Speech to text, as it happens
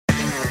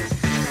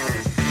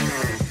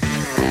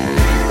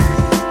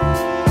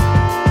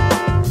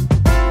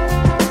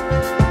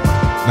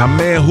Now,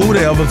 man, who'd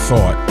ever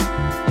thought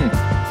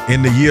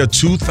in the year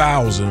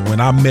 2000 when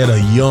I met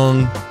a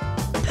young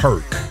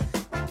Perk?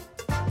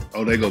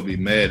 Oh, they gonna be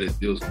mad at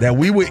this. That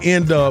we would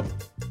end up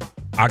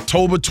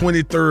October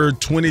 23rd,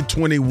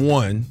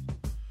 2021,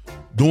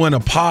 doing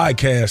a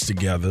podcast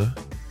together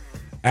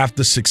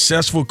after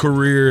successful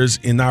careers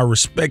in our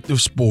respective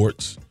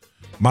sports.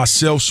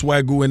 Myself,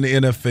 Swagoo in the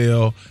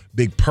NFL,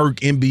 Big Perk,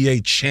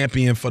 NBA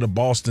champion for the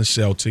Boston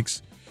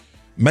Celtics.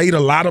 Made a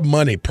lot of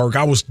money, Perk.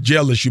 I was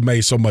jealous you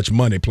made so much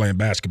money playing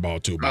basketball,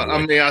 too.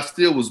 I mean, I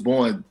still was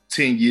born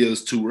 10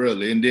 years too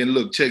early. And then,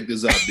 look, check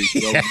this out, big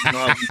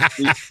bro.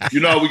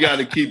 You know we got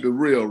to keep it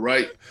real,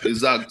 right?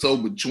 It's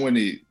October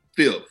 25th,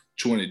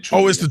 2020.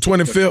 Oh, it's the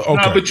 25th? Okay.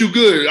 Nah, but you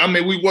good. I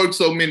mean, we work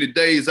so many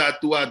days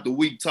out throughout the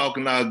week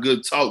talking our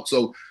good talk,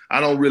 so I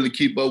don't really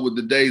keep up with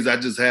the days. I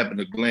just happen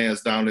to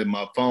glance down at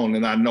my phone,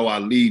 and I know I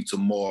leave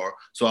tomorrow,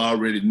 so I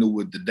already knew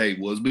what the day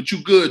was. But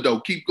you good, though.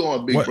 Keep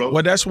going, big bro.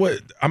 Well, that's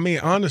what – I mean,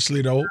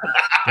 honestly, though,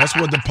 that's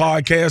what the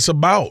podcast's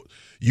about.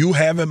 You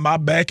having my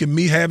back and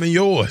me having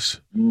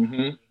yours.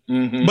 Mm-hmm.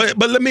 Mm-hmm.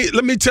 But let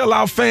me tell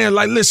our fans,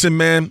 like, listen,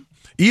 man,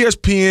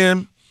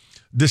 ESPN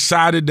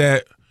decided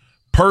that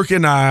Perk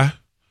and I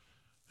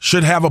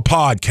should have a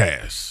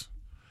podcast.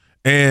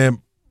 And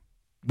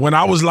when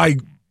I was like,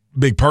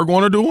 Big Perk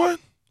want to do one?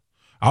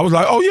 I was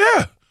like, oh,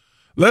 yeah,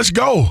 let's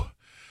go.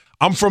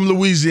 I'm from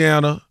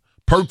Louisiana,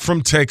 Perk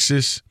from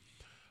Texas,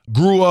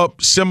 grew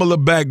up similar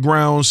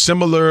backgrounds,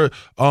 similar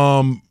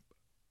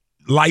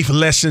life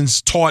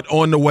lessons taught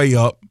on the way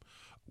up.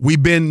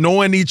 We've been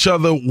knowing each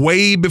other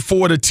way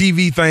before the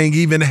TV thing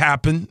even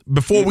happened.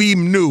 Before we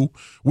even knew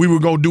we were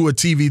going to do a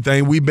TV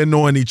thing, we've been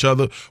knowing each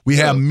other. We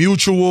have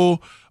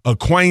mutual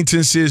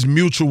acquaintances,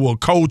 mutual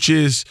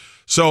coaches.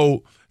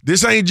 So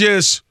this ain't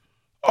just,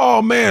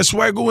 oh, man,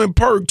 Swagoo and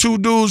Perk, two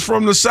dudes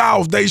from the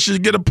South, they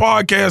should get a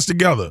podcast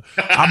together.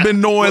 I've been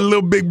knowing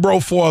Lil Big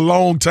Bro for a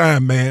long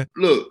time, man.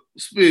 Look,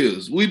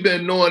 Spears, we've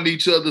been knowing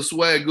each other,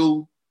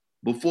 Swagoo,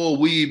 before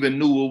we even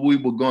knew what we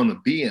were going to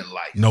be in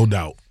life. No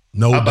doubt.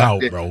 No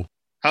doubt, bro.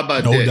 How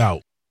about that? No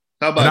doubt.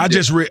 How about that?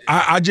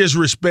 I just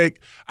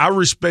respect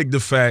the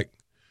fact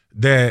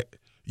that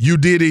you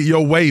did it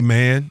your way,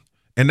 man.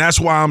 And that's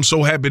why I'm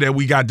so happy that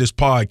we got this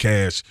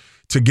podcast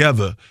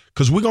together,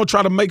 because we're going to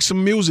try to make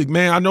some music,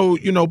 man. I know,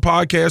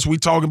 podcasts, we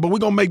talking, but we're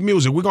going to make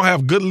music. We're going to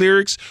have good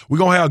lyrics. We're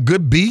going to have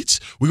good beats.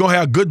 We're going to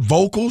have good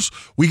vocals.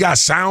 We got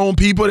sound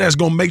people that's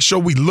going to make sure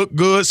we look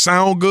good,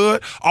 sound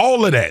good,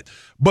 all of that.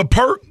 But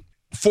Perk,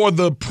 for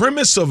the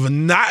premise of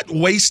not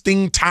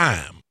wasting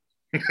time,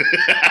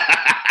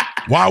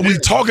 while we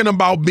talking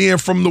about being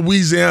from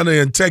Louisiana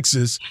and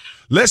Texas,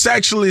 let's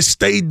actually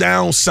stay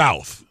down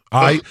south,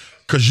 all right?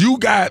 Because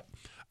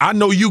I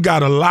know you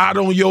got a lot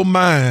on your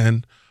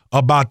mind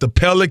about the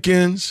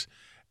Pelicans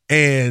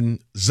and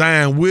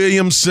Zion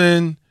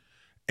Williamson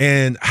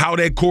and how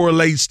that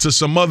correlates to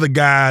some other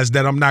guys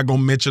that I'm not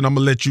going to mention. I'm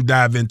going to let you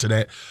dive into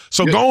that.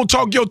 So go and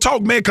talk your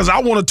talk, man, because I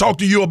want to talk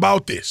to you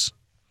about this.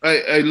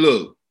 Hey,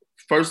 look,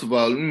 first of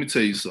all, let me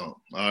tell you something,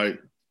 all right?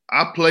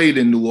 I played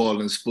in New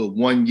Orleans for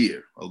 1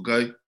 year,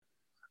 okay?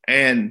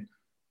 And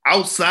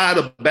outside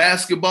of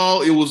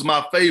basketball, it was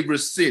my favorite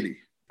city,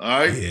 all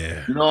right?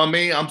 Yeah. You know what I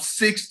mean? I'm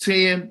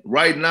 6'10".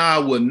 Right now, I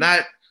will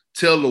not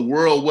tell the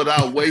world what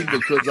I weigh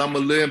because I'm a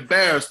little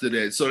embarrassed of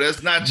that. So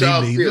that's not y'all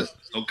business,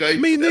 okay?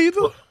 Me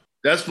neither.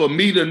 That's for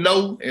me to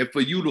know and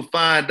for you to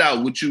find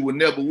out, which you will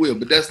never will.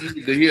 But that's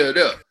neither here or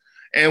there.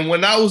 And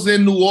when I was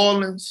in New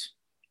Orleans,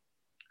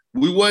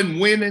 we wasn't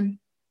winning.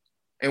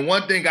 And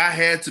one thing I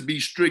had to be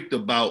strict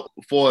about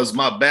as far as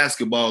my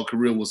basketball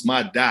career was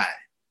my diet.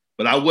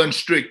 But I wasn't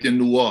strict in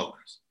New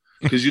Orleans.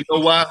 Because you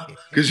know why?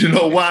 Because you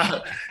know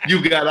why?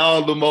 You got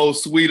all the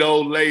most sweet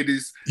old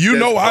ladies.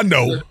 I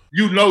know.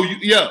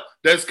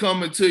 That's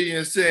coming to you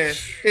and saying,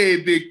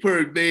 hey, Big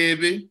Perk,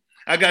 baby.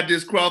 I got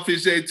this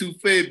crawfish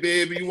etouffee,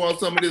 baby. You want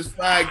some of this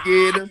fried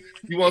gator?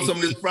 You want some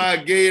of this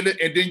fried gator?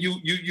 And then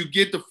you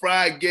get the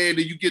fried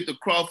gator, you get the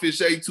crawfish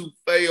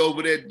etouffee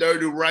over that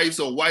dirty rice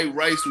or white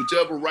rice,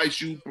 whichever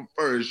rice you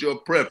prefer is your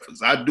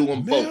preference. I do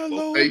them both,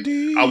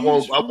 okay? I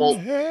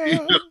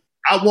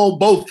want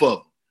both of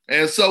them.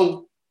 And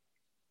so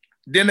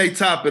then they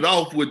top it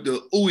off with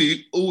the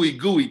ooey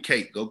gooey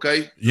cake,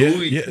 okay?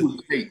 Gooey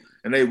cake.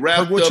 And they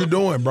wrap what you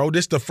doing, bro?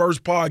 This the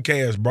first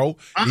podcast, bro.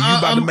 And you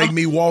about to make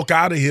me walk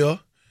out of here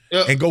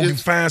and go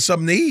find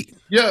something to eat.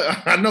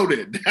 Yeah, I know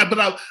that.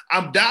 But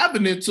I'm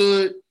diving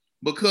into it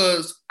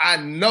because I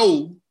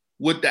know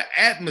what the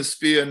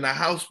atmosphere and the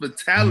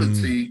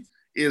hospitality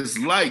is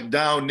like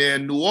down there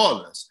in New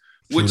Orleans,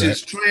 which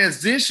is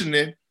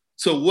transitioning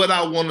to what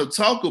I want to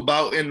talk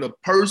about in the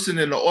person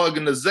and the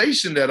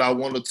organization that I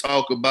want to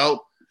talk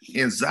about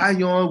in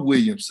Zion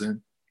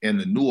Williamson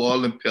and the New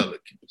Orleans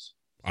Pelicans.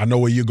 I know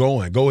where you're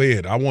going. Go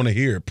ahead. I want to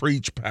hear it.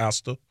 Preach,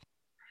 Pastor.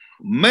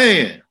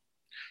 Man,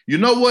 you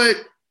know what?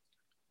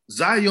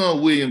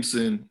 Zion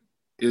Williamson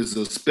is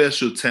a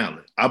special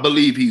talent. I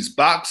believe he's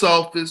box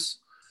office.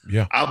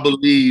 Yeah. I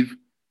believe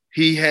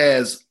he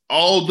has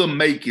all the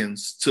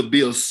makings to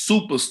be a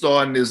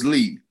superstar in this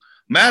league.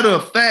 Matter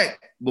of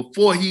fact,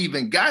 before he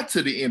even got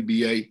to the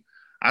NBA,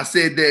 I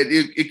said that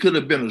it could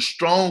have been a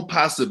strong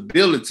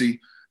possibility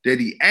that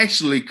he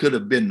actually could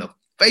have been the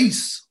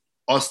face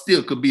or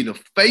still could be the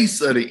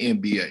face of the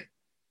NBA.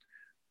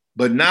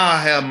 But now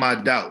I have my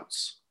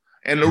doubts.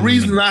 And the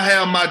reason I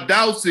have my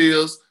doubts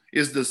is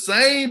the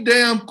same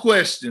damn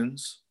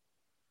questions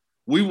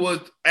we were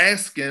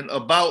asking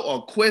about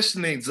or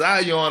questioning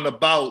Zion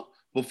about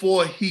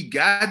before he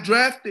got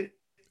drafted.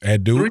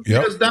 At Duke, 3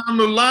 years down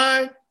the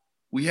line,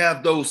 we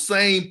have those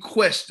same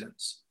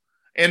questions.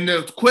 And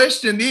the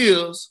question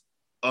is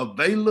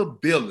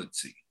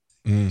availability.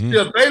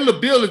 The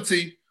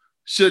availability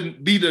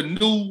shouldn't be the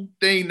new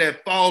thing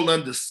that fall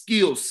under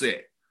skill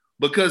set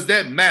because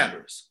that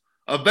matters.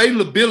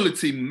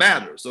 Availability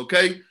matters,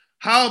 okay?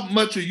 How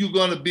much are you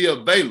going to be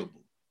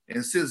available?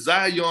 And since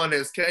Zion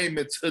has came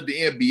into the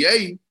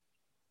NBA,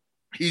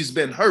 he's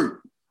been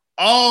hurt.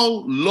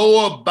 All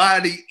lower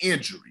body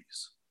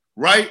injuries,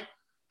 right?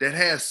 That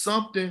has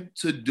something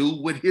to do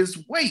with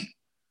his weight.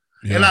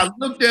 Yeah. And I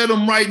looked at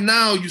him right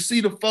now. You see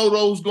the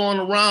photos going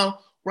around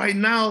right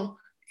now.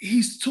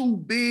 He's too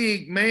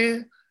big,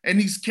 man. And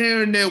he's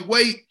carrying that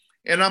weight.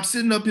 And I'm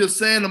sitting up here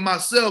saying to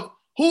myself,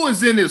 who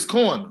is in his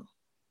corner?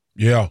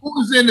 Yeah.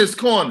 Who's in this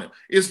corner?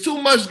 It's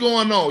too much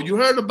going on. You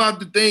heard about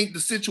the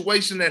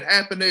situation that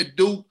happened at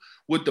Duke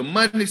with the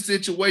money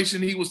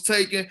situation he was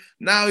taking.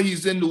 Now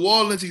he's in New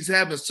Orleans. He's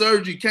having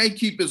surgery. Can't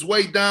keep his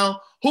weight down.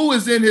 Who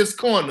is in his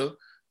corner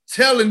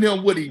telling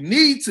him what he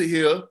needs to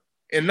hear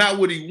and not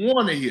what he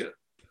want to hear?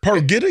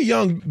 Get a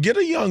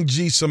young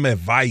G some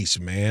advice,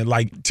 man.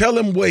 Like, tell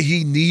him what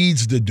he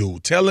needs to do.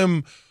 Tell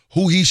him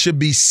who he should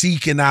be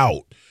seeking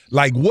out.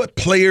 Like, what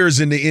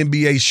players in the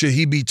NBA should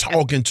he be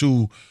talking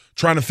to,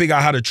 trying to figure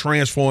out how to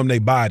transform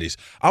their bodies?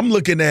 I'm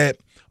looking at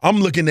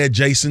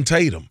Jason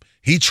Tatum.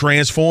 He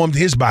transformed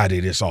his body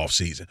this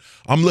offseason.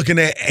 I'm looking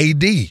at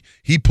AD.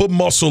 He put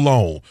muscle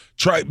on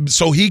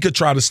so he could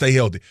try to stay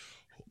healthy.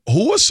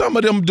 Who are some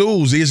of them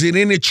dudes? Is it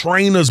any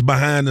trainers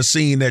behind the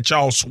scene that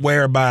y'all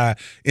swear by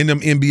in them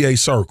NBA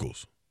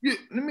circles? Yeah,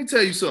 let me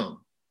tell you something.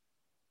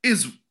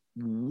 It's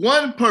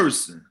one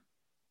person,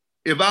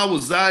 if I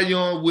was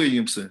Zion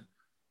Williamson,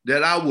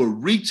 that I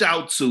would reach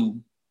out to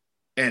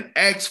and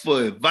ask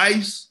for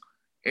advice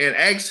and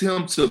ask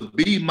him to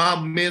be my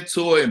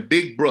mentor and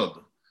big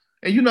brother.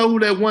 And you know who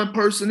that one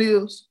person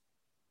is?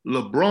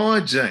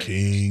 LeBron James.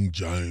 King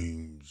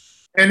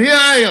James. And here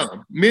I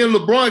am. Me and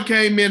LeBron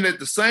came in at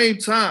the same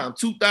time,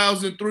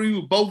 2003.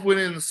 We both went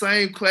in the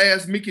same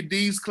class, Mickey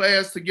D's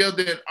class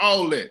together and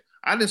all that.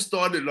 I done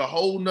started a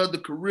whole nother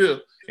career,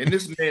 and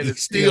this man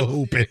is still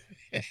hooping.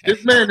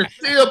 This man is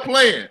still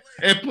playing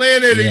and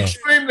playing at an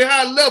extremely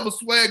high level,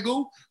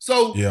 Swagoo.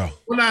 So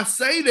when I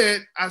say that,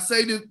 I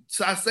say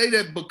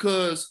that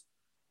because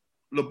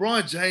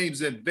LeBron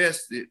James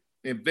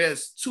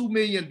invests $2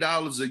 million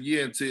a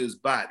year into his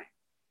body.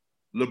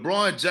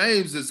 LeBron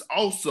James is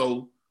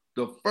also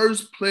the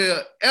first player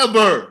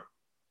ever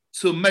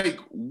to make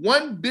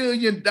 $1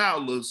 billion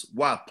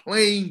while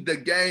playing the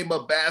game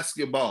of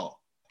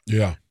basketball.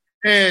 Yeah.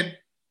 And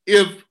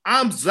if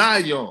I'm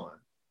Zion,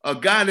 a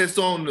guy that's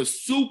on the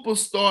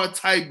superstar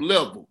type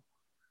level,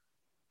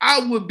 I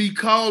would be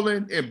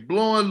calling and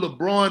blowing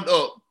LeBron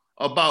up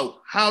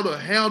about how to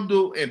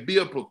handle and be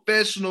a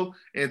professional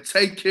and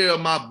take care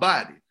of my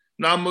body.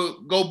 Now I'm going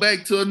to go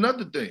back to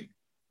another thing.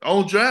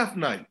 On draft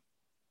night,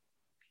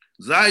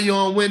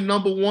 Zion went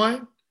number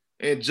 1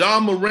 and Ja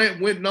Morant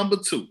went number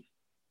 2.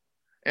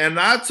 And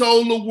I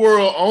told the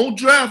world on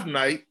draft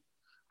night,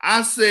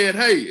 I said,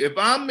 hey, if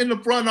I'm in the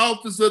front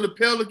office of the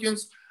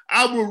Pelicans,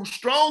 I will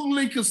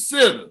strongly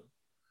consider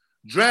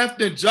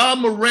drafting Ja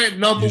Morant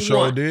number 1.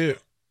 Sure did.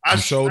 I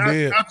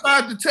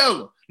tried to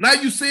tell him. Now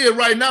you see it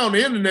right now on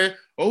the internet.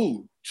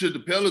 Oh, should the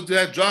Pelicans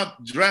have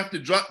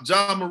drafted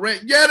Ja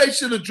Morant? Yeah, they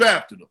should have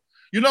drafted him.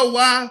 You know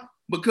why?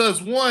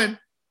 Because 1,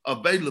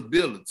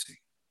 availability.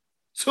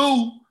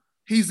 2,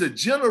 he's a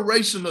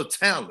generational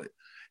talent,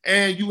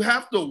 and you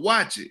have to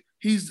watch it.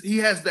 He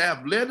has the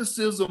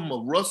athleticism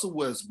of Russell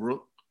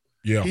Westbrook.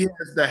 Yeah. He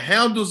has the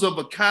handles of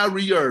a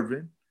Kyrie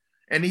Irving,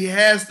 and he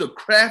has the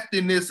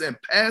craftiness and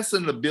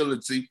passing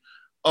ability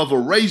of a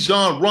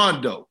Rajon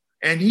Rondo,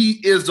 and he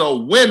is a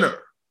winner.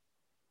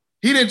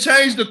 He didn't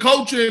change the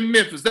culture in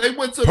Memphis. They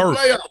went to the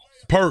playoffs.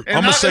 I'm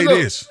going to say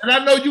this. And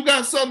I know you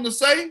got something to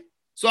say,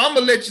 so I'm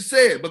going to let you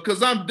say it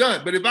because I'm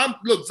done. But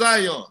look,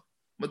 Zion,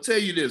 I'm going to tell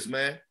you this,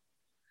 man.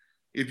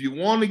 If you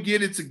want to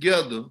get it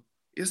together,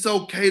 it's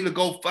okay to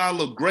go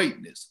follow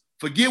greatness.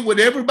 Forget what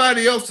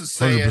everybody else is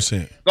saying.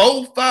 100%.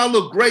 Go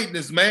follow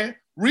greatness, man.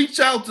 Reach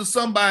out to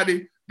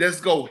somebody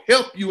that's going to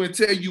help you and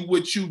tell you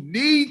what you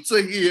need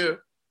to hear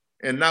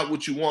and not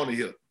what you want to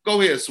hear.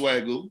 Go ahead,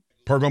 Swagoo.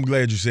 Perk, I'm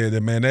glad you said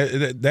that, man.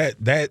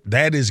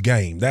 That is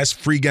game. That's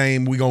free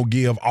game we're going to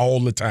give all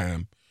the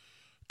time.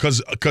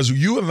 Because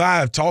you and I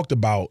have talked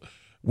about,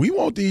 we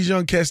want these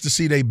young cats to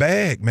see they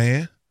bag,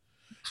 man,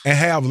 and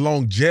have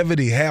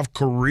longevity, have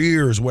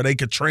careers where they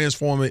could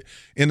transform it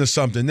into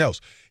something else.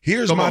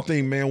 Here's my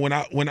thing, man. When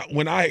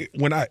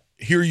I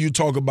hear you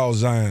talk about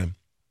Zion,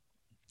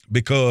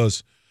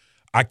 because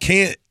I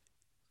can't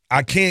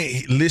I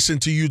can't listen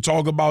to you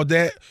talk about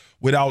that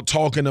without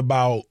talking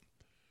about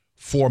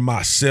for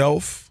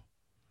myself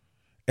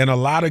and a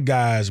lot of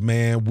guys,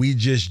 man, we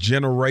just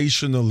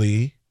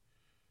generationally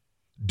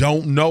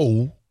don't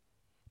know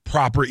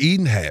proper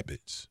eating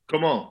habits.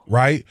 Come on.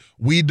 Right?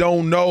 We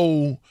don't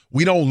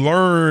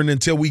learn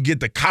until we get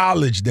to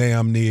college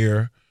damn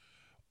near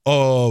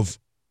of,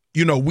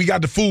 we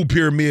got the food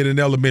pyramid in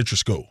elementary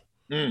school.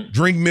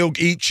 Drink milk,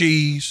 eat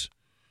cheese,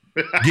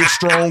 get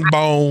strong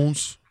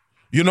bones.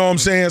 You know what I'm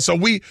saying? So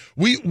we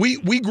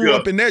grew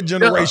up in that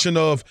generation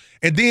of,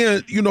 and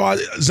then,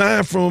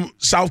 Zion from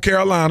South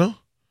Carolina,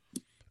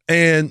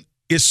 and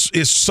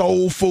it's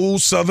soul food,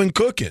 Southern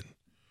cooking.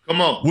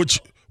 Come on.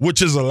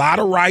 Which is a lot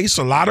of rice,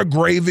 a lot of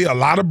gravy, a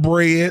lot of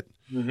bread.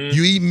 Mm-hmm.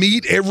 You eat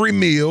meat every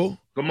meal.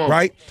 Come on.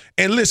 Right?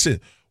 And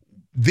listen,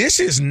 this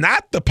is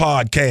not the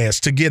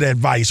podcast to get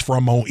advice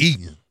from on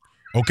eating.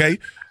 Okay?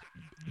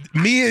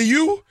 Me and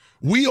you,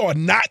 we are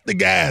not the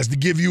guys to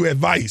give you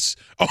advice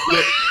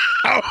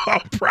on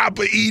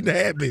proper eating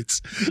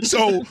habits.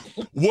 So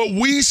what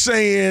we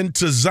saying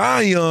to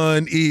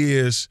Zion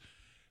is,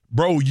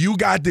 bro, you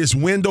got this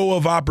window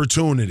of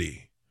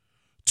opportunity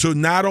to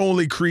not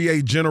only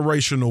create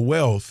generational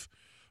wealth,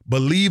 but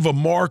leave a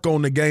mark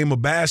on the game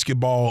of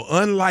basketball,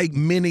 unlike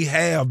many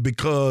have,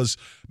 because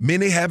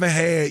many haven't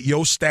had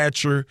your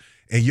stature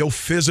and your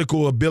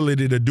physical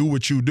ability to do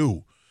what you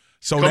do.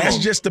 So that's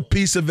just a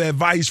piece of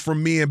advice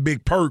from me and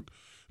Big Perk.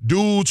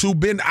 Dudes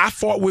I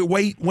fought with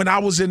weight when I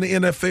was in the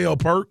NFL,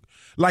 Perk.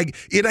 Like,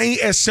 it ain't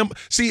as simple.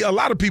 See, a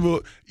lot of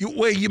people,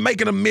 you're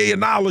making $1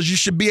 million, you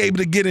should be able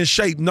to get in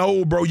shape.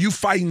 No, bro, you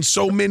fighting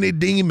so many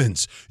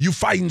demons. You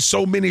fighting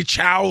so many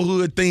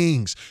childhood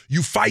things.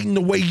 You fighting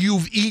the way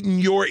you've eaten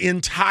your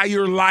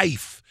entire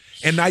life.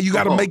 And now you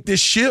got to make this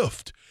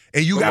shift.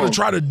 And you got to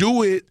try to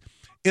do it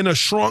in a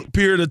shrunk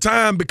period of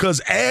time, because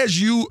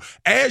as you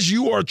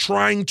are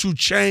trying to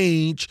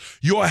change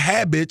your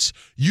habits,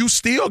 you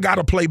still got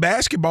to play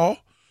basketball.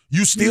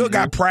 You still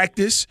got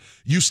practice.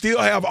 You still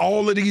have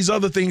all of these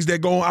other things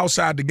that go on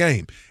outside the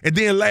game. And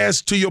then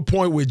last, to your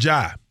point with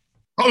Jai.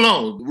 Hold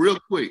on, real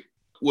quick.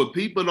 What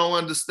people don't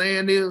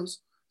understand is,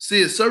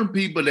 it's certain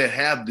people that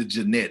have the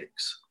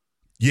genetics.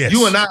 Yes.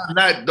 You and I are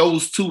not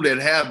those two that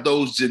have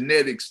those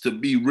genetics to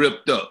be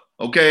ripped up.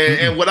 Okay.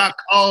 Mm-hmm. And what I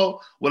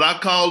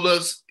call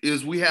us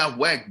is we have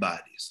whack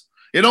bodies.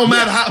 It don't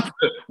matter how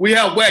we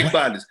have whack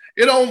bodies.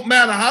 It don't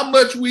matter how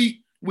much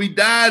we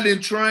died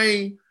and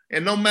trained.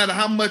 And no matter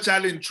how much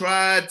I didn't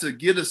try to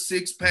get a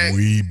 6-pack,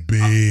 we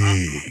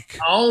big.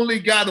 I only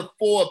got a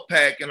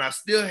 4-pack, and I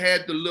still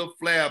had the little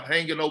flab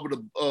hanging over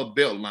the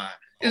belt line.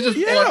 It's just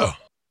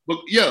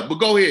but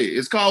go ahead.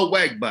 It's called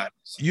whack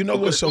bodies. You know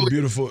what's so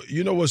beautiful?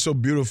 You know what's so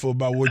beautiful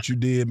about what you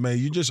did, man?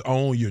 You just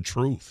own your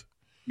truth.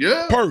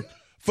 Yeah. Perk.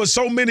 For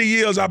so many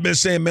years, I've been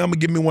saying, man, I'm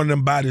gonna give me one of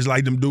them bodies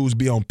like them dudes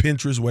be on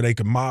Pinterest where they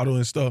can model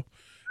and stuff.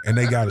 And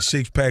they got a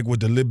 6-pack with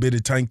the little bitty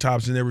tank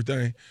tops and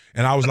everything.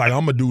 And I was like,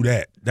 I'm going to do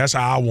that. That's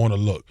how I want to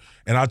look.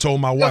 And I told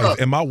my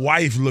wife, and my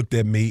wife looked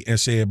at me and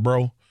said,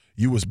 bro,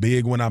 you was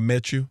big when I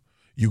met you.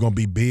 You're going to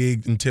be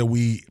big until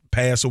we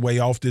pass away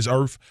off this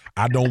earth.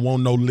 I don't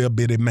want no little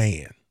bitty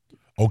man.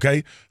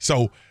 Okay?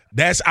 So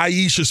that's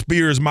Aisha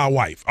Spears, my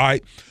wife. All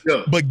right?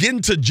 Yeah. But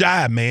getting to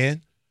Jai,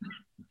 man.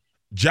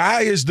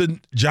 Jai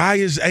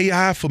is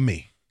AI for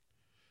me.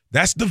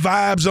 That's the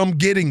vibes I'm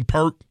getting,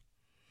 Perk.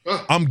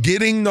 I'm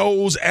getting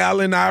those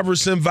Allen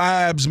Iverson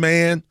vibes,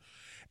 man.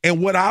 And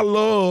what I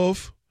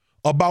love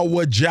about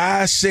what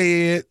Jai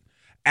said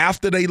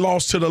after they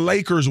lost to the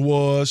Lakers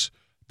was,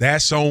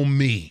 that's on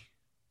me.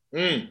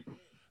 The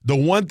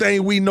one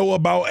thing we know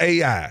about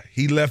AI,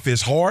 he left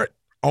his heart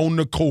on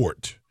the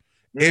court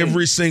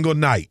every single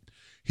night.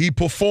 He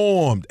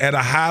performed at a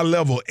high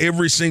level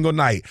every single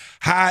night,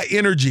 high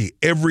energy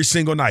every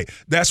single night.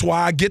 That's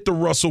why I get the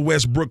Russell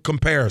Westbrook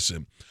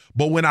comparison.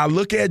 But when I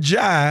look at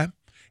Jai,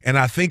 and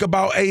I think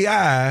about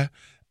AI,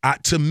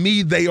 to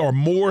me, they are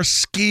more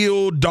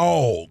skilled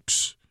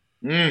dogs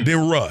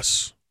than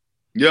Russ.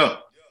 Yeah.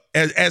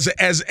 As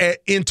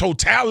in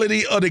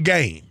totality of the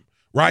game,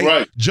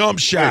 right? Jump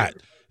shot,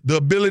 the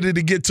ability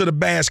to get to the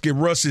basket,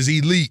 Russ is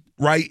elite,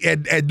 right,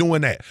 at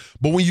doing that.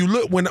 But when you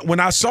look, when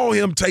I saw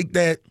him take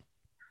that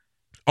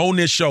on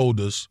his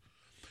shoulders,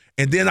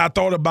 and then I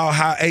thought about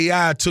how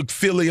AI took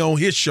Philly on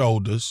his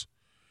shoulders,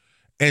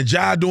 and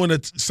Jai doing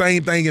the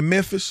same thing in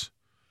Memphis,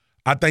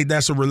 I think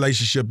that's a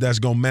relationship that's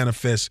going to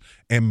manifest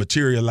and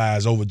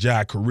materialize over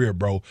Jai's career,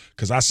 bro,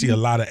 because I see a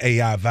lot of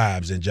AI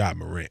vibes in Ja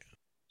Morant.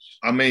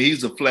 I mean,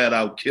 he's a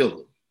flat-out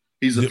killer.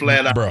 He's a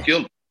flat-out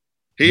killer.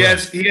 He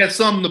has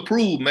something to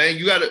prove, man.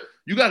 You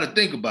gotta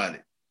think about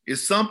it.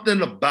 It's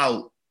something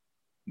about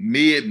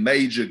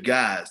mid-major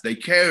guys. They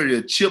carry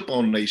a chip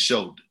on their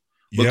shoulder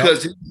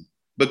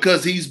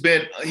because he's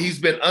been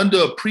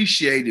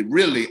underappreciated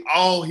really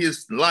all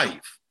his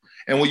life.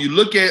 And when you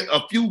look at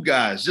a few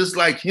guys just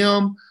like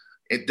him,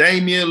 and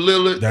Damian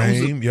Lillard,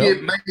 those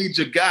are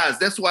major guys.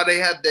 That's why they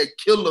have that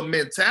killer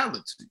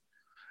mentality.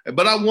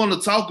 But I want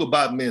to talk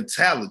about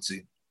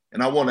mentality,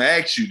 and I want to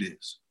ask you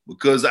this.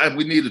 because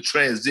we need to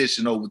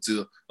transition over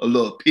to a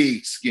little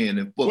pigskin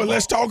in football. Well,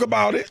 let's talk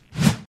about it.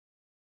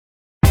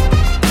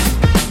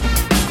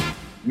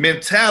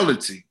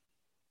 Mentality.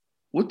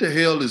 What the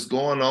hell is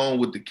going on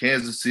with the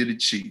Kansas City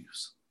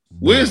Chiefs?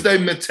 Where's their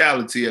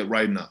mentality at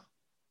right now?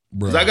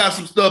 Because I got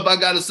some stuff I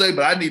got to say,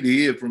 but I need to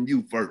hear it from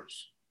you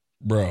first.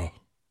 Bro,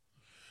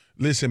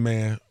 listen,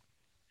 man.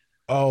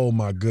 Oh,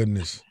 my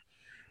goodness.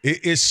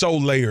 It's so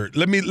layered.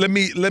 Let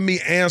me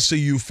answer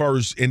you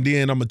first, and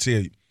then I'm going to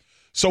tell you.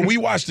 So we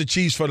watched the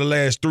Chiefs for the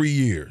last 3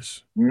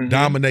 years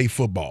dominate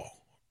football,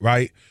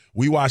 right?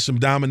 We watched them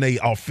dominate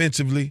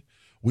offensively.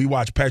 We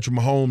watched Patrick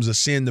Mahomes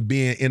ascend to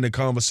being in the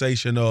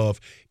conversation of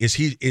is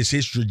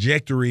his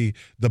trajectory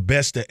the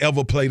best to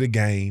ever play the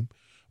game.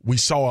 We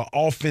saw an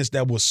offense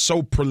that was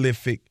so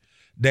prolific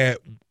that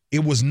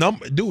it was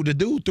the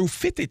dude threw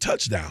 50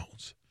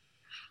 touchdowns.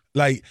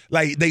 Like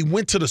they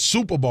went to the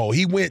Super Bowl.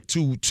 He went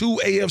to 3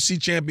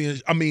 AFC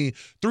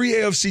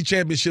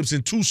championships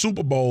and 2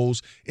 Super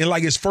Bowls in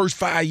like his first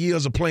 5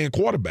 years of playing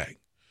quarterback.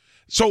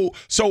 So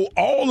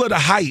all of the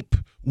hype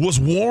was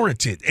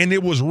warranted and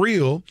it was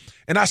real.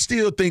 And I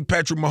still think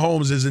Patrick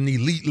Mahomes is an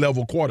elite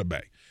level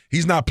quarterback.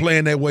 He's not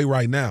playing that way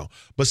right now.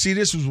 But see,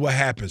 this is what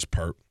happens,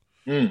 Perk.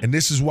 And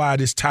this is why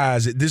this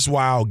ties it. This is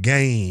why our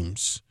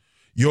games,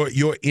 your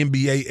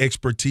NBA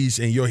expertise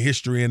and your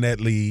history in that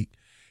league,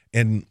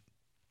 and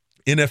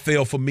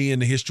NFL for me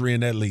and the history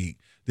in that league,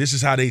 this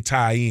is how they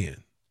tie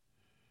in.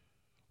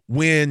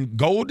 When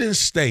Golden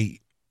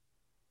State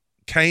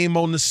came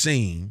on the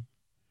scene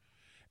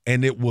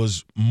and it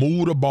was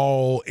move the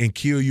ball and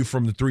kill you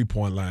from the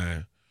three-point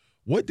line,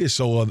 what did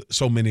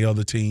so many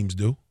other teams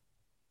do?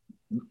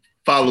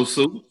 Follow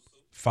suit.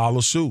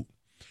 Follow suit.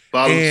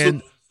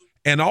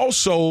 And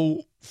also,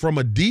 from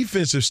a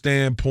defensive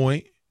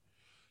standpoint,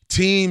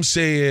 teams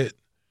said,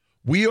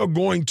 we are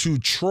going to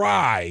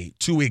try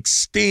to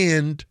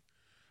extend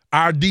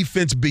our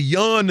defense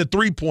beyond the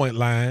three-point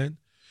line,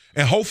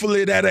 and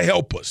hopefully that'll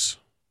help us,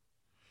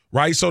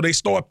 right? So they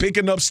start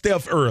picking up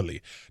Steph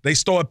early. They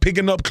start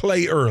picking up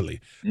Clay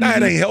early. Now,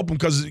 it ain't helping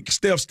because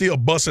Steph's still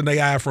busting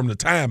their eye from the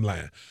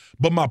timeline.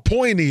 But my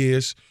point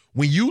is,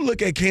 when you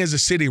look at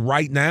Kansas City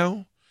right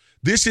now,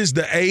 this is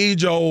the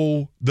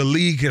age-old the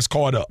league has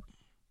caught up.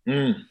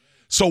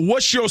 So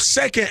what's your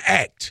second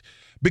act?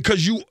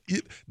 Because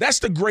that's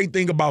the great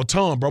thing about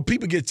Tom, bro.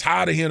 People get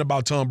tired of hearing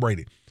about Tom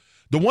Brady.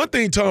 The one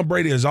thing Tom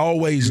Brady has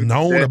always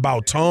known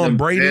about Tom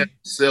Brady.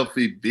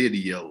 Selfie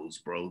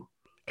videos, bro.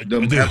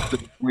 Them after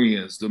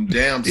friends, them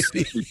damn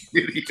selfie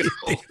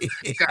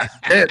videos. God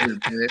damn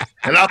it, man.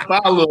 And I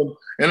follow him,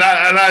 and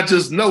I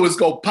just know it's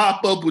gonna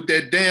pop up with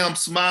that damn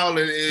smile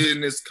and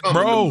it's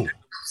coming. Bro,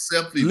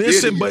 selfie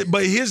listen, video.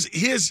 but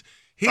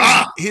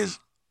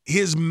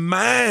his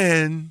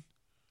mind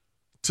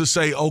to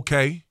say,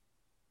 okay,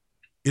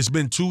 it's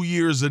been 2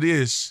 years of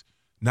this.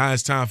 Now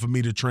it's time for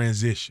me to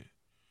transition.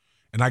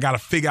 And I got to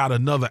figure out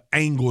another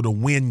angle to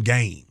win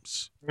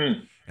games.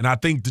 And I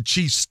think the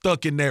Chiefs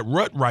stuck in that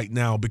rut right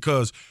now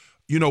because,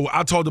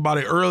 I talked about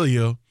it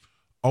earlier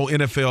on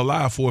NFL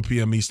Live, 4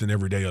 p.m. Eastern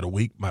every day of the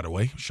week, by the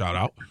way. Shout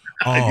out.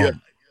 Yeah.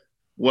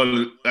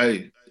 Well,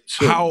 hey,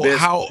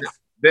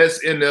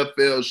 best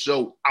NFL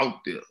show out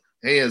there,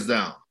 hands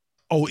down.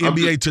 Oh,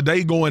 NBA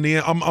Today going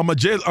in. I'm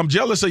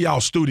jealous of y'all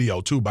studio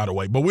too, by the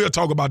way. But we'll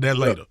talk about that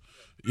later.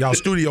 Y'all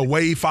studio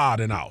way far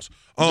than ours.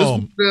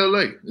 Just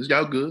LA. It's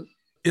y'all good.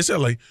 It's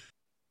LA.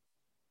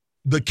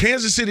 The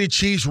Kansas City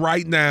Chiefs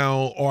right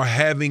now are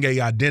having a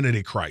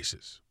identity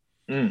crisis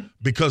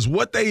because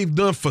what they've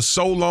done for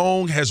so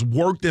long has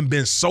worked and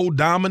been so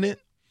dominant.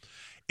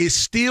 It's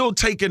still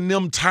taking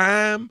them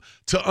time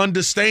to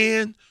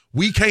understand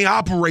we can't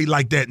operate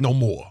like that no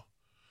more.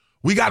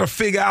 We got to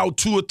figure out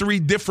 2 or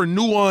 3 different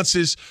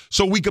nuances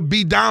so we could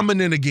be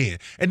dominant again.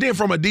 And then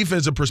from a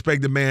defensive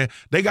perspective, man,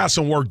 they got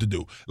some work to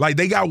do. Like,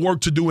 they got work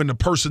to do in the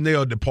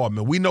personnel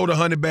department. We know the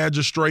Honey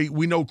Badger straight.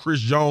 We know Chris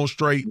Jones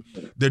straight,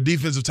 their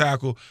defensive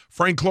tackle.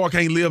 Frank Clark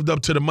ain't lived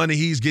up to the money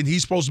he's getting.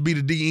 He's supposed to be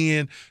the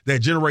DN that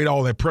generate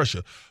all that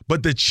pressure.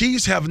 But the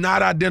Chiefs have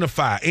not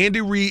identified,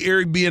 Andy Reid,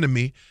 Eric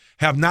Bieniemy,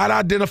 have not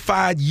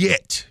identified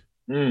yet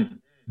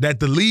that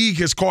the league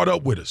has caught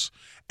up with us.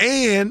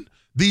 And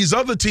these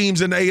other teams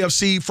in the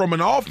AFC, from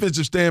an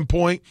offensive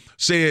standpoint,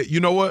 said,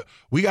 you know what?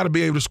 We got to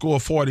be able to score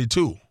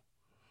 42.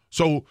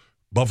 So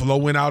Buffalo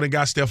went out and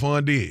got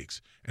Stephon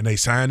Diggs, and they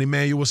signed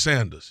Emmanuel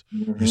Sanders.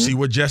 You see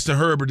what Justin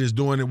Herbert is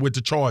doing with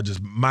the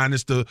Chargers,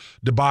 minus the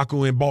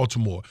debacle in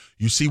Baltimore.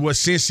 You see what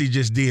Cincy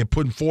just did,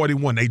 putting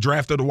 41. They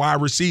drafted a wide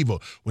receiver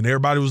when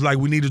everybody was like,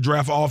 we need to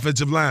draft an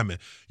offensive lineman.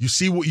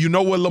 You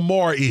know what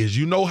Lamar is.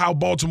 You know how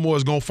Baltimore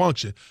is going to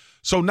function.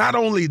 So not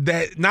only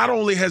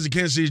has the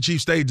Kansas City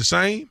Chiefs stayed the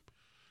same,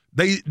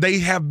 they've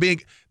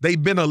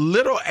been a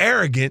little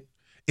arrogant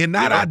in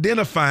not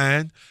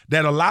identifying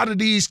that a lot of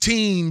these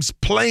teams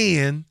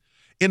playing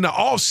in the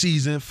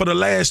offseason for the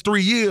last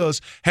 3 years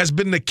has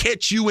been to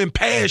catch you and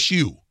pass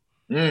you.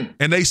 And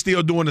they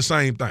still doing the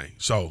same thing.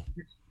 So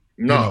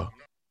No,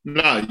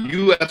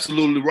 you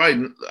absolutely right.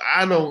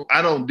 I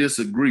don't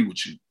disagree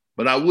with you.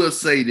 But I will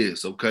say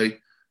this, okay?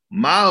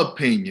 My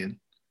opinion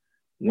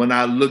when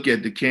I look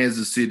at the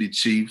Kansas City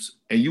Chiefs,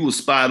 and you were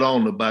spot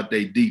on about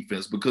their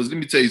defense, because let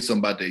me tell you something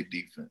about their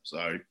defense,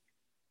 all right?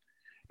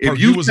 If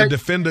you was a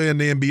defender in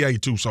the NBA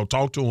too, so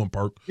talk to him,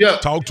 Perk. Yeah.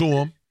 Talk to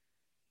him.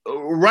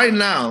 Right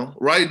now,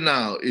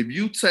 if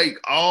you take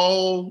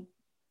all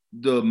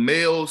the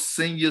male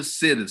senior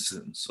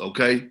citizens,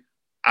 okay,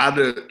 out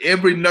of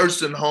every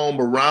nursing home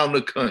around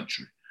the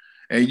country,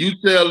 and you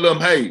tell them,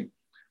 hey,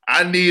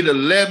 I need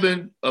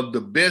 11 of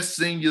the best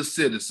senior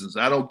citizens.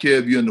 I don't care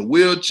if you're in the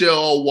wheelchair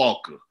or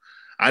walker.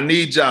 I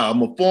need y'all. I'm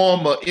going to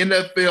form an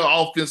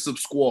NFL offensive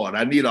squad.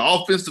 I need an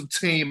offensive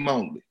team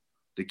only.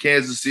 The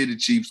Kansas City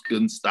Chiefs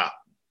couldn't stop.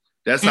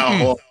 That's how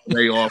hard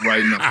they are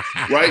right now,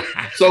 right?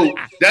 So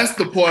that's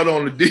the part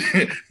on the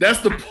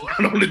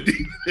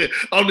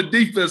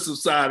defensive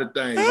side of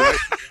things, right?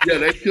 Yeah,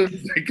 they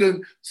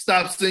couldn't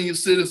stop senior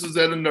citizens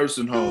at a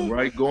nursing home,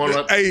 right? Going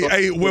up.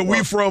 Hey, where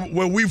we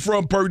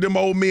from, Perk, them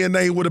old men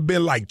name would have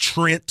been like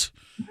Trent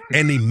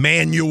and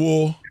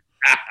Emmanuel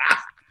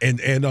and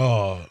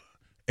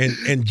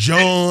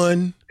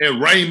John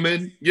and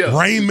Raymond, yeah,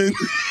 Raymond,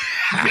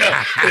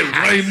 yeah, and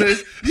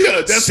Raymond,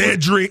 yeah, that's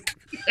Cedric.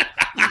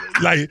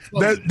 Like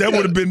that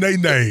would have been their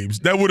names.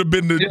 That would have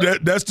been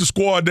that's the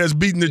squad that's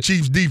beating the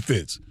Chiefs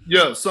defense.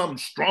 Yeah, something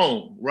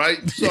strong,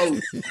 right? So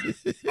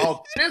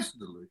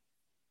offensively,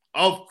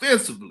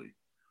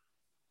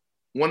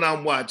 when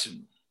I'm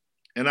watching,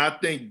 and I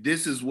think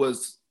this is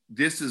what's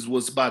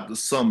about to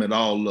sum it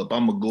all up.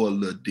 I'm gonna go a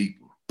little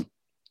deeper.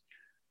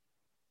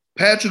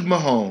 Patrick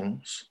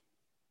Mahomes,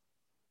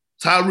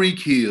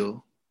 Tyreek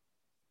Hill,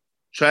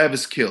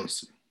 Travis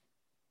Kelce.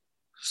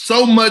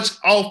 So much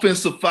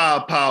offensive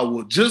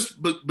firepower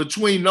just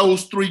between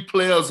those three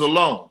players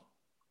alone.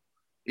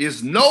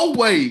 There's no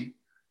way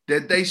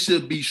that they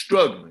should be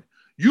struggling.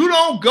 You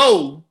don't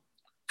go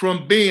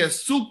from being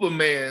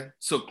Superman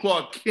to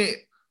Clark Kent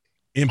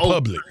in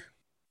public.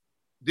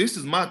 This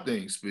is my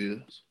thing,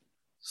 Spears.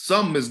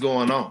 Something is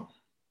going on,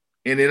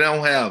 and it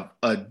don't have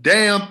a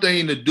damn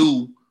thing to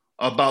do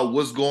about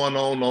what's going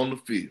on the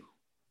field.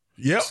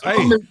 Yep.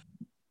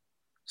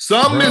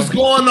 Something is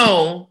going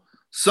on.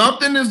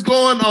 Something is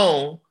going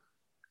on,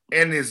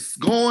 and it's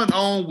going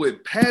on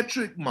with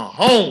Patrick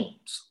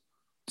Mahomes.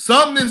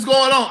 Something is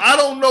going on. I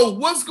don't know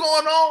what's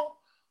going on,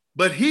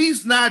 but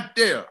he's not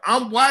there.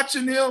 I'm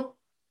watching him.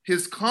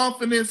 His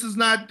confidence is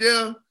not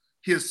there.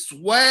 His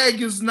swag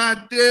is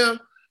not there.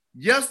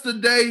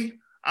 Yesterday,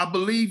 I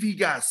believe he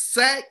got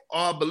sacked, or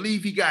I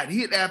believe he got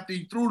hit after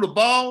he threw the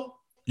ball.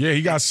 Yeah,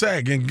 he got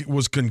sacked and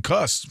was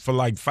concussed for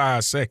like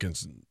 5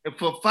 seconds. And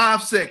for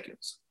 5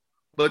 seconds.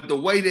 But the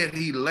way that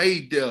he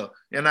laid there,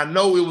 and I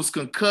know it was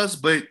concussed,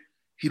 but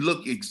he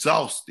looked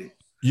exhausted.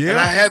 Yeah. And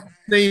I haven't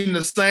seen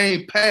the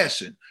same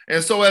passion.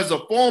 And so as a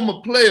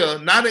former player,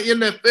 not an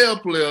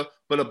NFL player,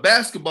 but a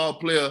basketball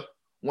player,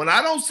 when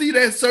I don't see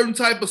that certain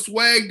type of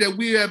swag that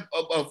we have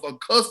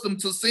accustomed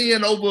to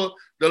seeing over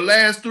the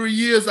last 3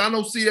 years, I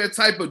don't see that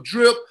type of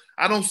drip.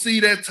 I don't see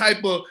that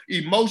type of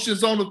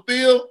emotions on the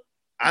field.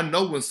 I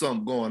know when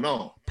something's going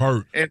on.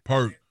 Perk.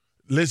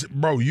 Listen,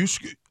 bro, you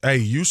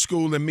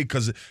schooling me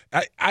because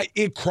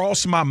it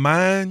crossed my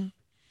mind.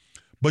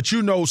 But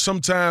you know,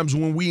 sometimes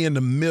when we in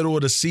the middle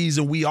of the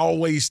season, we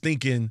always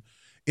thinking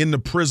in the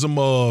prism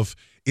of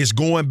it's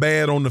going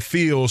bad on the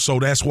field, so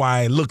that's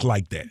why it looked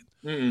like that.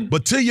 Mm-mm.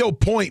 But to your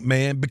point,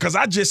 man, because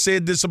I just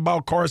said this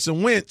about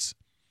Carson Wentz.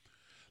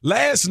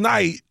 Last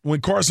night, when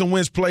Carson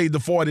Wentz played the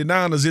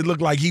 49ers, it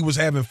looked like he was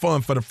having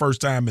fun for the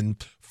first time in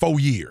 4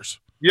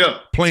 years. Yeah.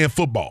 Playing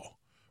football.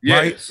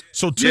 Yes. Right?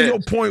 So to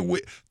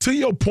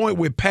your point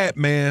with Pat,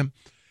 man,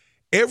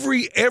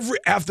 every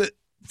after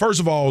first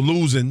of all,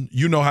 losing,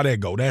 you know how that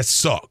go. That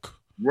suck.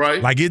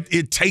 Right. Like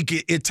it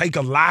take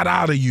a lot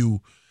out of you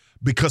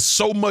because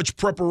so much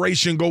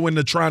preparation go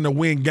into trying to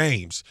win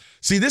games.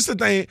 See, this is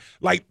the thing,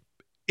 like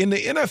in the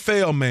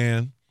NFL,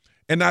 man,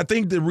 and I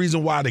think the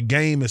reason why the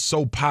game is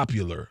so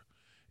popular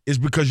is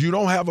because you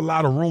don't have a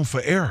lot of room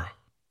for error.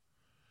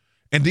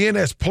 And then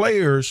as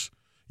players,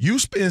 you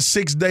spend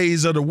 6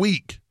 days of the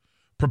week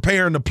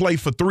preparing to play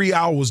for 3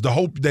 hours to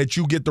hope that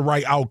you get the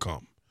right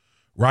outcome,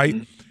 right?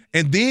 Mm-hmm.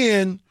 And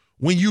then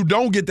when you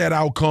don't get that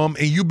outcome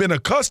and you've been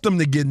accustomed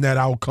to getting that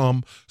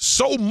outcome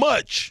so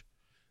much,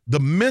 the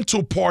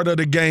mental part of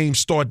the game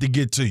start to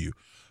get to you.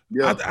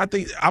 Yeah. I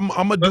think I'm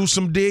going to do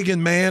some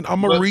digging, man.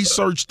 I'm going to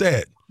research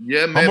that.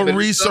 Yeah, man. I'm going to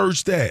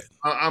research that.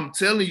 I'm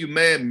telling you,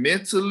 man,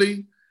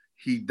 mentally,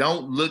 he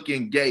don't look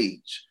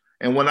engaged.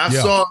 And when I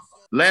saw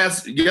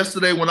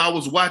yesterday when I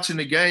was watching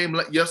the game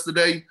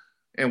yesterday,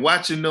 and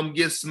watching them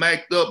get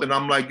smacked up, and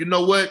I'm like, you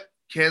know what?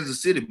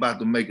 Kansas City about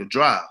to make a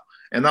drive.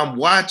 And I'm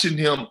watching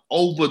him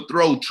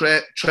overthrow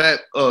Travis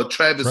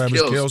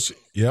Kelce.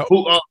 Yep.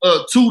 Who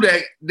two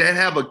that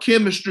have a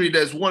chemistry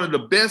that's one of the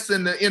best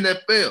in the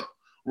NFL,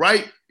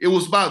 right? It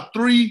was about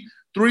three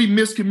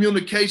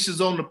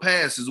miscommunications on the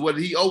passes, whether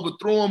he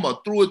overthrew them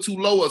or threw it too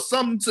low or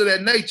something to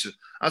that nature.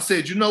 I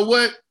said, you know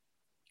what?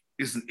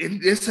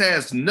 This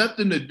has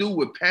nothing to do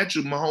with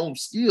Patrick Mahomes'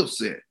 skill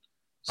set.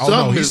 Oh,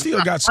 no, he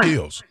still got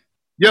skills.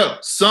 Yeah,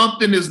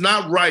 something is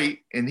not right,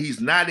 and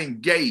he's not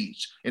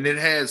engaged, and it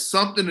has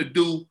something to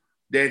do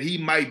that he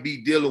might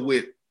be dealing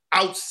with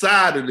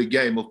outside of the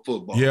game of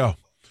football. Yeah.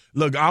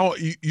 Look,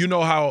 you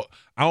know how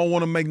I don't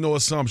want to make no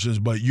assumptions,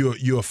 but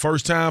you're a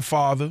first-time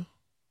father.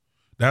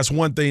 That's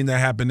one thing that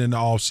happened in the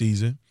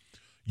offseason.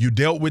 You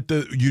dealt with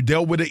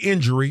an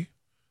injury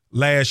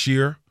last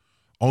year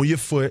on your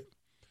foot.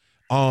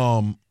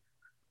 And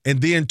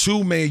then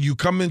too, man, you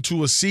come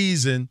into a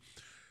season.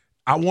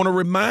 I want to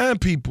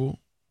remind people,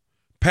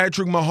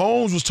 Patrick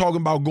Mahomes was talking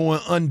about going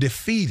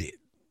undefeated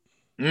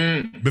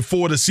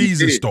before the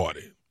season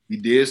started. He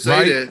did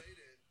say that.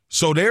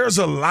 So there's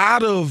a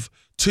lot of,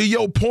 to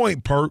your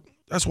point, Perk,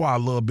 that's why I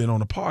love being on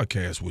the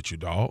podcast with you,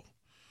 dog,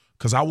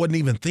 because I wasn't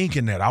even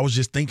thinking that. I was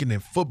just thinking in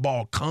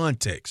football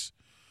context.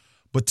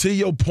 But to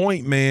your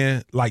point,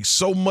 man, like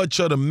so much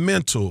of the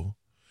mental,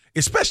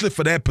 especially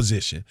for that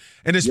position,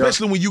 and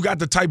especially when you got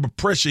the type of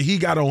pressure he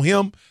got on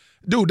him,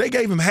 dude, they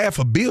gave him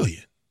 $500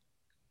 million.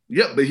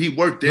 Yeah, but he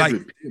worked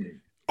every penny.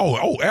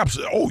 Oh,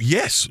 absolutely. Oh,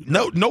 yes.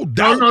 No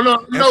doubt.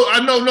 No.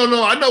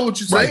 I know what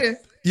you're saying.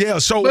 Yeah.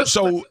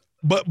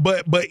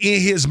 But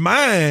in his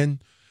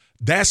mind,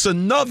 that's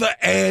another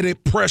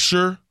added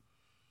pressure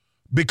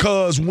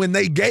because when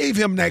they gave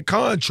him that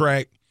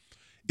contract,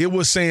 it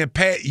was saying,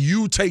 Pat,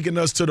 you taking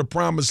us to the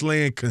promised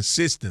land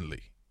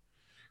consistently.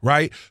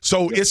 Right?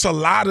 So it's a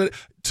lot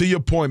of, to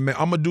your point, man,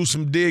 I'm going to do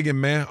some digging,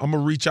 man. I'm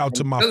going to reach out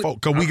to my folks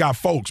because we got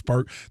folks,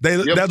 Perk.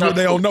 That's what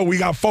they don't know. We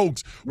got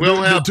folks. We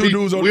don't have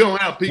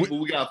people.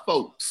 We got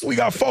folks. We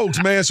got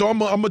folks, man. So I'm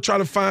going to try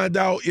to find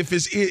out if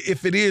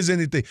it is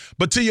anything.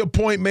 But to your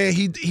point, man,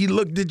 he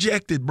looked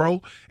dejected,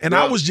 bro. And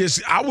I was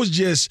just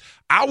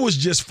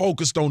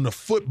focused on the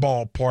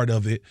football part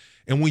of it.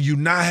 And when you're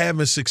not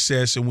having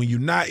success and when you're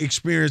not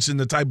experiencing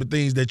the type of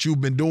things that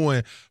you've been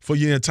doing for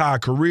your entire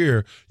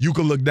career, you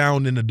can look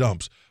down in the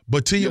dumps.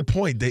 But to your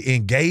point, the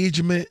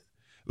engagement,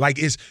 like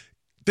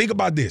think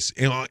about this,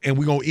 and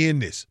we're going to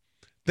end this.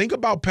 Think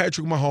about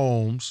Patrick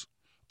Mahomes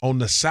on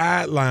the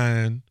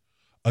sideline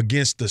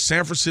against the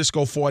San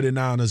Francisco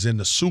 49ers in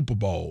the Super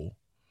Bowl,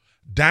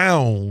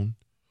 down,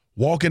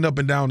 walking up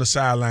and down the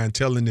sideline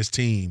telling his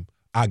team,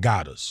 I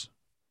got us.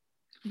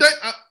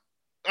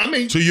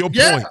 To your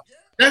point.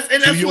 That's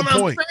what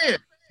I'm saying.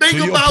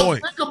 Think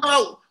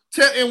about,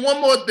 and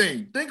one more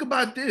thing. Think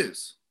about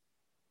this.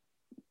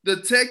 The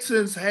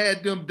Texans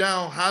had them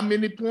down how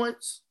many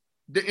points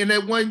in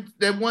that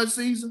one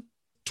season?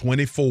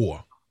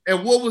 24.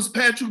 And what was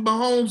Patrick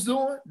Mahomes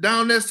doing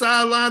down that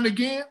sideline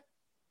again?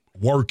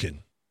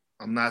 Working.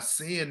 I'm not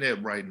seeing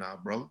that right now,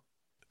 bro.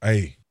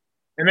 Hey.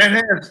 And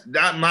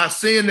I'm not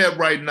seeing that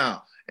right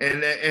now.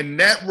 And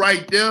that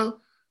right there,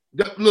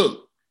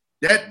 look.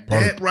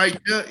 That right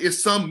there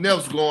is something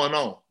else going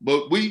on.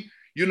 But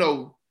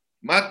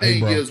my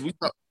thing is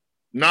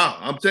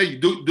I'm telling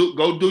you,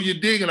 go do your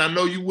digging. I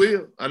know you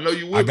will.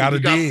 I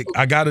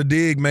gotta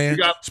dig, man.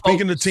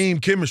 Speaking of team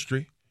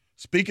chemistry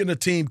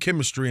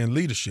and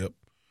leadership,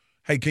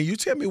 hey, can you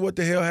tell me what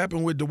the hell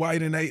happened with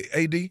Dwight and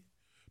AD,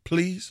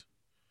 please?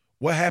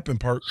 What happened,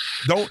 Perk?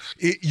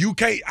 You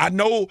can't. I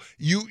know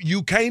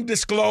you can't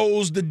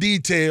disclose the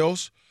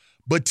details.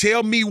 But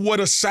tell me what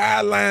a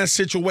sideline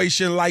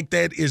situation like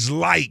that is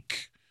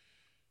like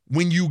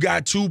when you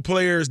got two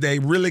players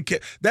that really care.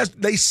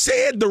 They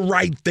said the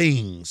right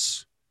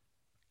things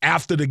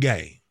after the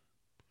game.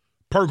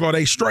 Perk, are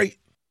they straight?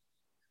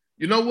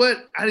 You know what?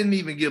 I didn't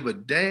even give a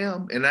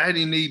damn, and I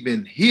didn't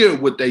even hear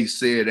what they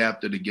said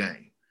after the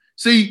game.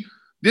 See,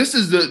 this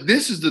is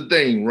the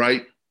thing,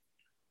 right?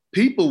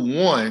 People,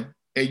 one,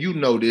 and you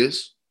know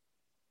this,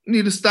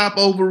 need to stop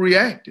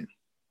overreacting.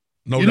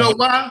 You know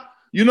why?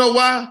 You know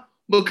why?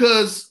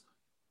 Because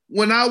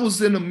when I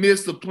was in the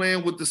midst of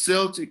playing with the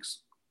Celtics,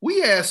 we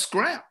had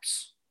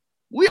scraps.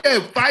 We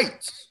had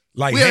fights.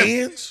 Like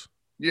hands?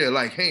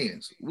 Like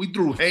hands. We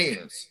threw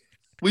hands.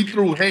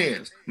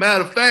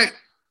 Matter of fact,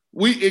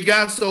 it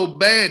got so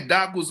bad,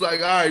 Doc was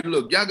like, all right,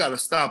 look, y'all got to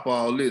stop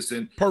all this.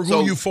 And Perk,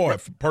 who you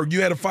fought? Perk, you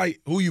had a fight?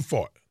 Who you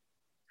fought?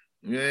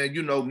 Yeah,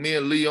 me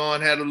and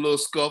Leon had a little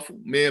scuffle.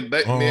 Me and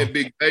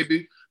Big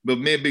Baby. But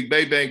me and Big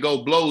Baby ain't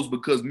go blows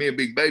because me and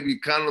Big Baby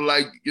kind of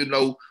like,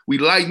 we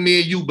like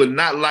me and you, but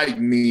not like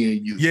me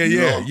and you.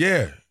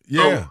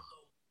 Yeah.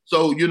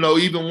 So,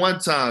 even one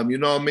time,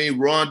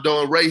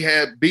 Rondo and Ray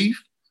had beef.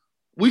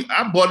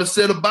 I bought a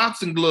set of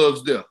boxing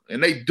gloves there,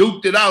 and they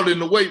duked it out in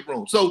the weight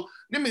room. So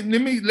let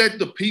me let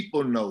the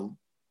people know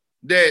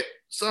that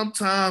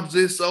sometimes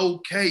it's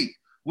okay.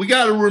 We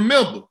got to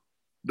remember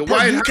the White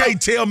House. You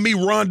can't tell me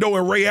Rondo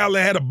and Ray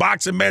Allen had a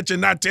boxing match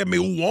and not tell me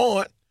who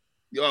won.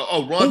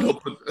 Rondo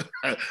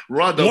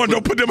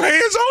put them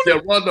hands on him? Yeah,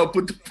 Rondo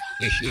put them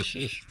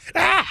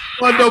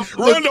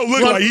Rondo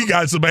looked like he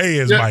got some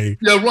hands, man.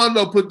 Yeah,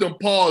 Rondo put them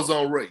paws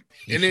on Ray.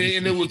 And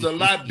it was a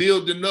lot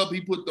building up.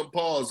 He put them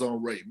paws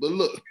on Ray. But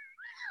look.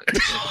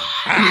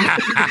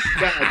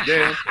 God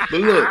damn.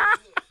 But look,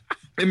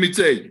 let me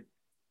tell you.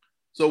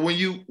 So when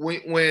you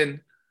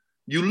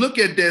look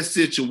at that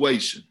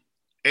situation,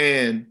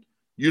 and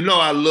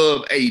I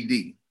love AD.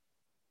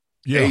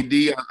 Yeah. AD,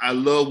 I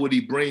love what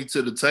he brings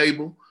to the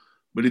table.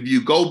 But if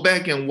you go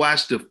back and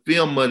watch the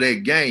film of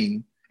that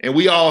game, and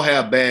we all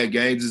have bad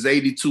games, there's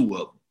 82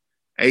 of them.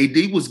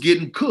 AD was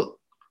getting cooked.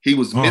 He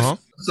was missing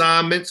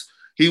assignments.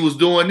 He was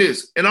doing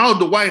this. And all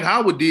Dwight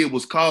Howard did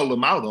was call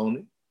him out on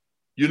it.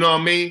 You know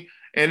what I mean?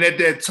 And at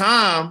that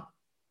time,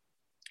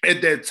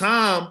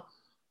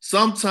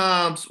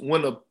 sometimes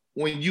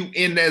when you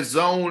in that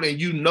zone and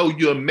you know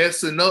you're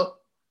messing up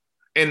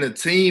and the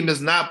team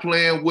is not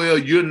playing well,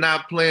 you're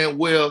not playing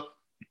well,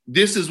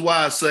 this is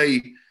why I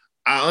say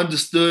I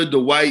understood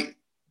Dwight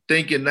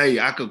thinking, hey,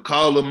 I could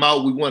call him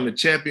out. We won the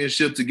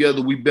championship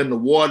together. We've been to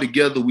war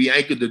together. We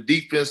anchored the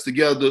defense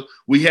together.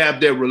 We have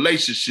that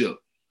relationship.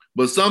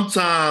 But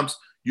sometimes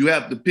you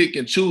have to pick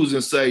and choose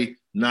and say,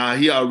 nah,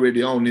 he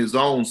already on his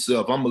own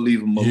self. I'm going to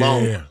leave him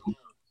alone. Yeah.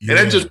 And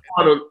that's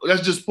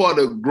just part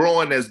of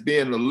growing as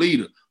being a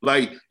leader.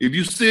 Like, if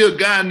you see a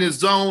guy in his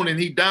zone and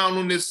he down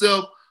on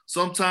himself,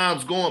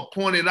 sometimes go and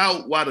point it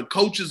out while the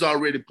coaches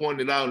already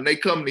pointed out and they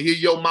come to hear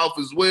your mouth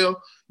as well.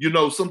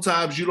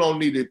 Sometimes you don't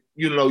need it.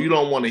 You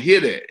don't want to hear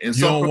that. And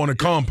you don't want to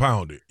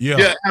compound it. Yeah.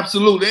 Yeah,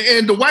 absolutely.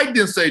 And Dwight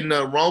didn't say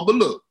nothing wrong, but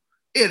look,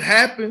 it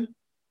happened.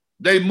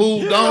 They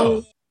moved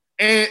on.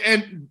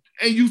 And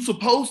you're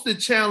supposed to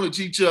challenge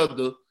each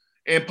other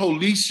and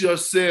police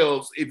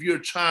yourselves if you're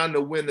trying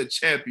to win a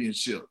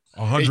championship.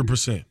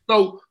 100%.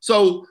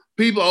 So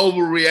people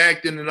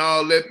overreacting and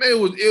all that. Man,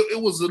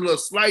 it was a little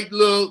slight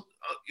look,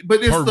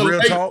 but it's the real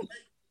late. talk.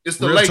 It's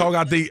the real late. talk.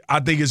 I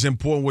think it's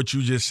important what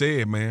you just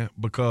said, man,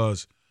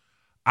 because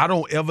I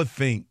don't ever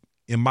think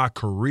in my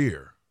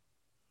career,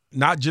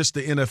 not just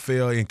the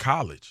NFL, in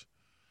college,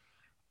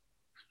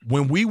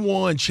 when we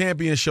won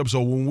championships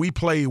or when we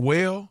played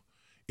well,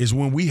 is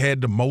when we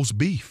had the most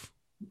beef.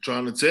 I'm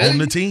trying to tell on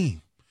you. the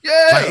team.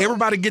 Yeah. Like,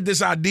 everybody get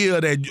this idea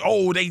that,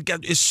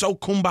 it's so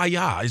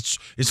kumbaya.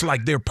 It's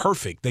like they're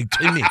perfect. They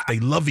teammates. They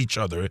love each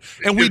other.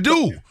 And we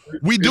do.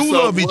 We do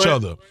love each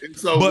other.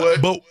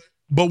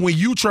 But when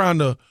you trying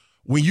to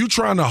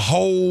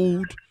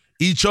hold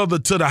each other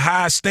to the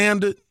high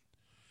standard,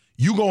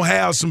 you gonna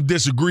have some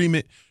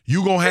disagreement.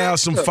 You gonna have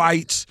some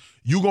fights.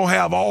 You gonna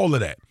have all of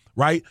that,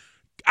 right?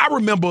 I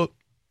remember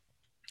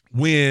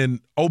when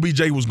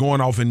OBJ was going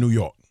off in New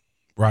York,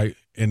 right?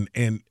 And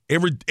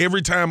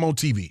every time on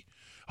TV,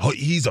 oh,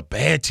 he's a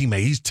bad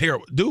teammate. He's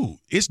terrible. Dude,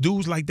 it's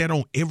dudes like that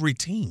on every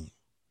team.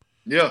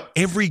 Yeah.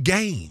 Every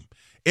game.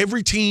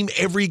 Every team,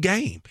 every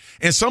game.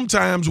 And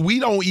sometimes we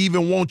don't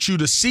even want you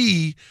to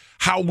see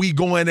how we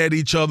going at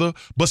each other,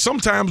 but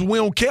sometimes we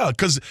don't care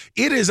because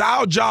it is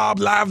our job,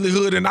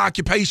 livelihood, and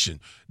occupation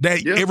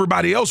that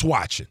everybody else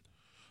watching.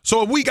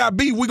 So if we got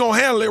beef, we're going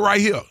to handle it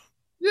right here.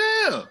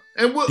 Yeah.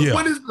 And what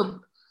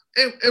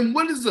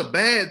is a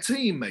bad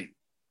teammate?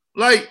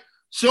 Like,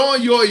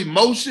 showing your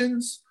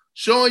emotions,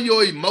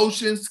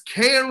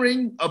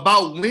 caring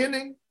about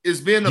winning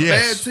is being a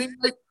bad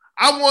teammate.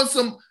 I want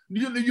some,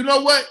 you know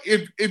what?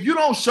 If you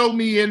don't show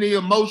me any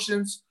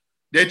emotions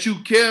that you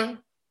care,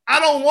 I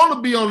don't want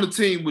to be on the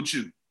team with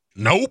you.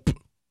 Nope.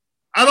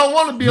 I don't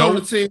want to be on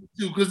the team with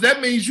you because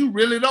that means you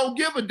really don't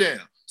give a damn.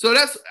 So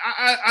that's,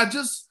 I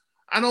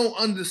don't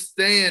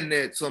understand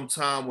that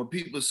sometimes when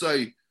people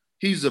say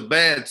he's a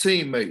bad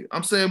teammate.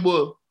 I'm saying,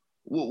 well,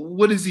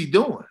 what is he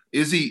doing?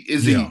 Is he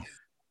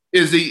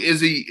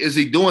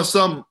doing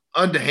something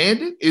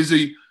underhanded? Is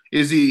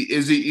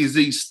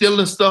he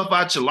stealing stuff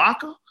out your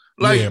locker?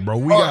 Like, yeah, bro.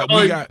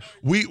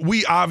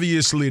 We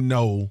obviously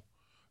know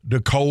the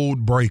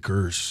code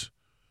breakers.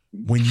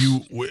 When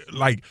you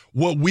like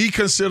what we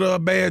consider a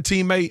bad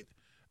teammate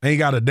ain't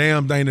got a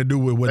damn thing to do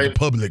with what the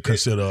public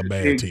consider a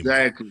bad teammate.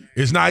 Exactly.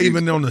 It's not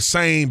even on the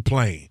same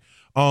plane.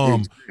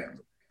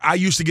 I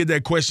used to get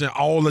that question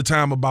all the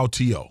time about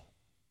T.O.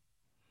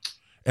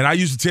 And I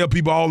used to tell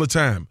people all the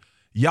time,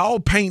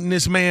 y'all painting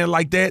this man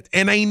like that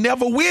and ain't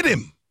never with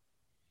him.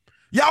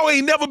 Y'all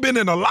ain't never been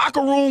in a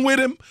locker room with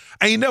him,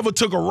 ain't never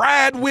took a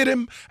ride with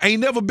him,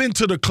 ain't never been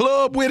to the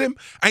club with him,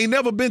 ain't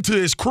never been to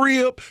his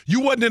crib.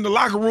 You wasn't in the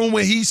locker room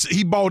when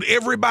he bought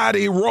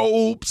everybody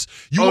robes.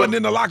 You wasn't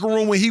in the locker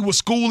room when he was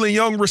schooling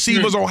young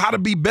receivers on how to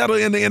be better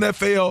in the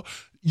NFL.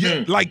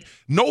 Like,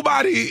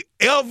 nobody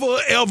ever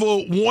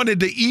wanted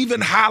to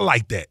even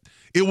highlight that.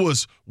 It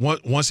was,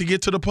 once he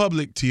get to the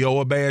public, T.O.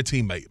 a bad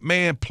teammate.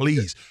 Man,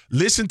 please,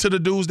 listen to the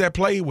dudes that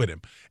played with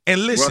him.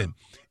 And listen,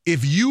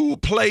 if you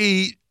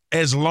played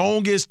as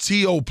long as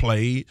T.O.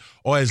 played,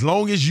 or as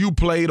long as you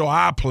played or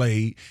I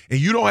played, and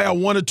you don't have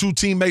one or two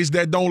teammates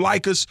that don't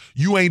like us,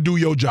 you ain't do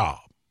your job.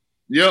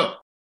 Yeah.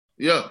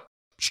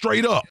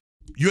 Straight up.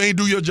 You ain't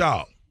do your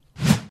job.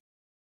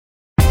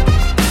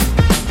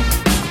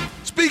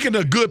 Speaking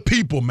of good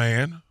people,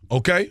 man,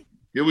 okay?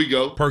 Here we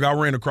go. Perk, I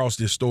ran across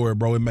this story,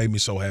 bro. It made me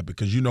so happy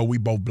because, we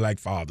both black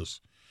fathers.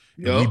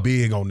 And we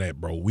big on that,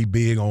 bro. We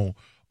big on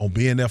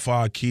being there for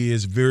our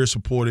kids, very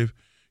supportive.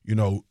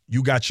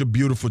 You got your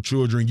beautiful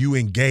children. You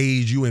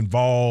engaged, you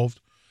involved.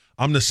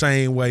 I'm the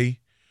same way.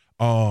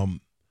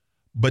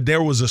 But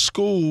there was a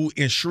school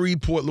in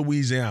Shreveport,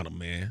 Louisiana,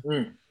 man.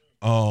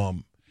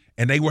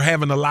 and they were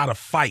having a lot of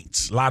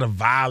fights, a lot of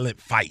violent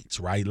fights,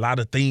 right? A lot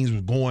of things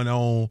was going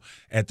on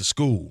at the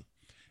school.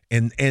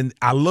 And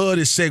I love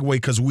this segue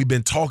because we've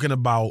been talking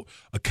about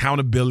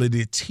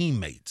accountability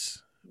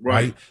teammates,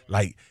 right?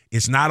 Like,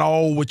 it's not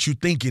all what you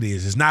think it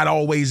is. It's not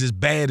always as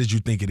bad as you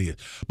think it is.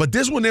 But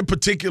this one in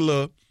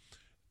particular,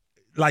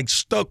 like,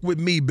 stuck with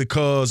me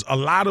because a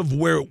lot of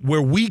where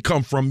we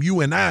come from,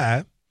 you and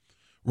I,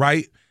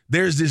 right,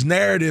 there's this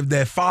narrative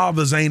that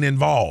fathers ain't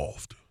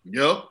involved.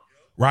 Yep.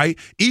 Right?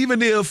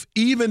 Even if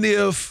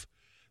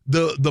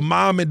the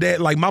mom and dad,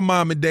 like my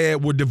mom and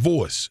dad were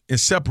divorced and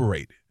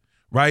separated,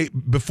 right?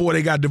 Before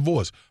they got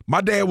divorced.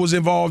 My dad was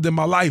involved in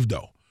my life,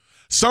 though.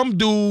 Some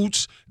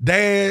dudes'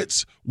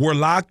 dads were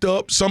locked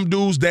up. Some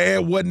dudes'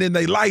 dad wasn't in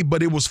their life,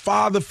 but it was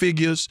father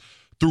figures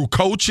through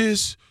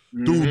coaches,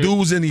 through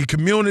dudes in the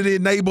community,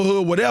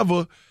 neighborhood,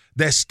 whatever,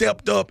 that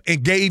stepped up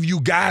and gave you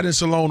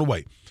guidance along the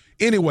way.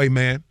 Anyway,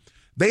 man,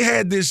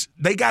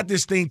 they got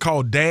this thing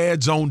called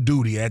Dads on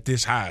Duty at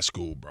this high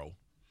school, bro.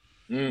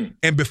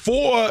 And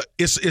before,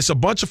 it's a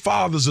bunch of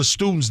fathers of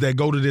students that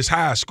go to this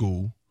high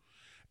school,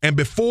 and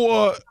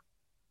before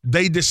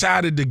they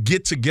decided to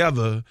get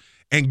together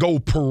and go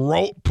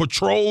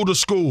patrol the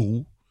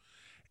school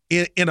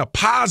in a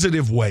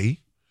positive way,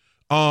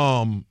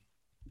 in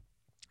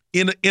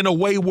a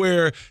way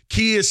where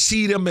kids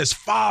see them as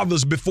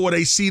fathers before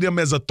they see them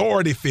as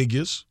authority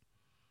figures.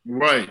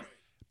 Right.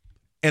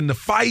 And the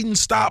fighting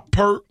stopped,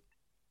 Perk.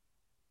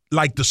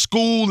 Like, the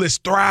school is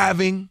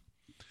thriving.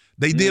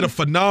 They did a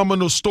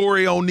phenomenal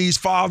story on these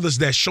fathers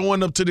that's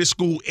showing up to this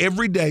school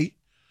every day.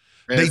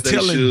 They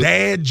telling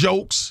dad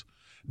jokes.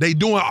 They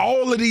doing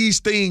all of these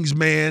things,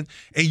 man.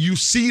 And you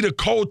see the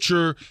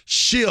culture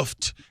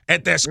shift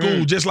at that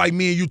school, just like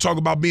me and you talk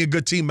about being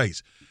good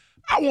teammates.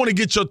 I want to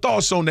get your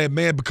thoughts on that,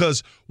 man,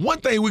 because one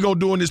thing we're going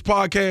to do in this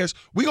podcast,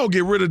 we're going to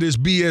get rid of this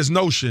BS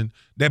notion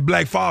that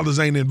black fathers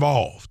ain't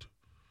involved.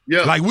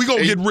 Yeah. Like, we're going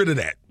to get rid of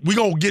that. We're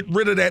going to get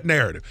rid of that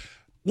narrative.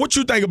 What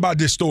you think about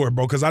this story,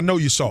 bro? Because I know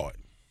you saw it.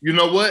 You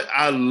know what?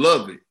 I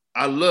love it.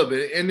 I love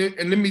it. And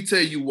let me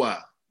tell you why.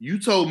 You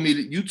told me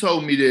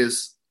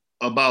this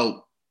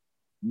about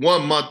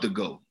 1 month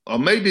ago, or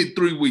maybe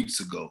 3 weeks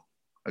ago.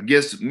 I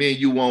guess me and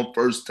you on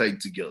First Take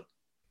together.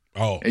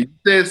 Oh. And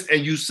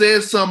you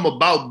said something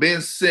about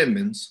Ben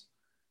Simmons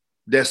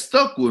that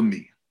stuck with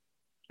me.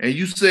 And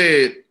you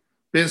said,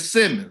 Ben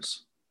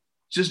Simmons,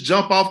 just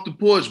jump off the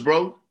porch,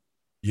 bro.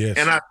 Yes.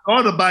 And I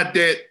thought about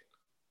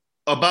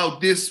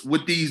this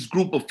with these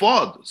group of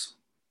fathers.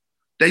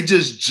 They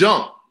just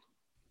jump.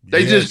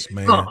 They just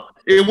jump.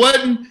 It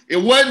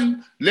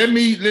wasn't, let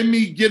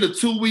me get a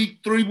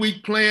 2-week,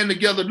 3-week plan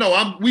together.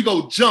 No, we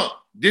go jump.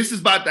 This is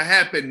about to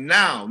happen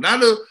now.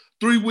 Not a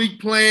 3-week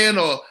plan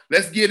or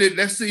let's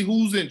see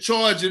who's in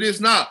charge of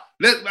this now.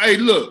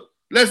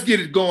 Let's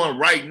get it going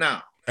right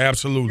now.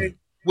 Absolutely. And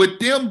with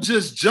them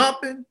just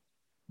jumping,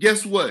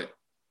 guess what?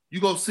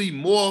 You're going to see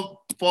more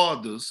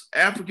fathers,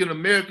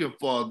 African-American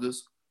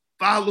fathers,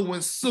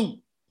 following suit.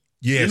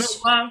 Yes. You know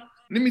why?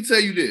 Let me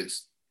tell you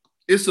this.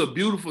 It's a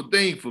beautiful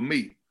thing for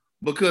me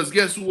because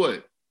guess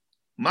what?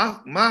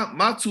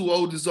 My two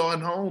oldest are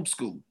in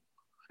homeschool.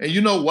 And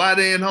you know why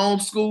they're in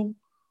homeschool?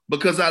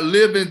 Because I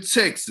live in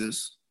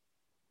Texas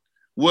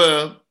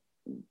where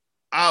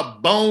our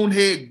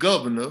bonehead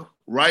governor,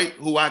 right,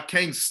 who I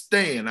can't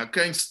stand.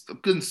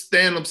 Couldn't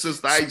stand him since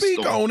the ice storm.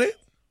 Speak on it.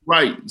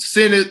 Right.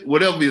 Senate,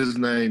 whatever his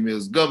name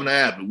is, Governor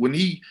Abbott. When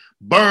he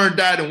burned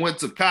out and went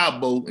to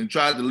Cabo and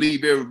tried to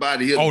leave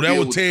everybody here. Oh, that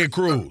was Ted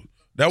Cruz.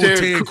 That was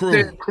Ted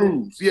Cruz. Ted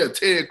Cruz. Yeah,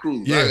 Ted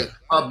Cruz. Yeah.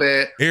 My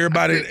bad.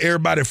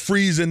 Everybody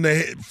freezing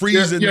their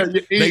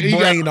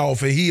brain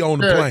off, and he on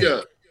the plane.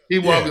 Yeah. He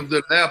walking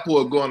to the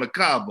airport going to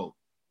Cabo.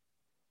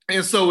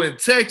 And so in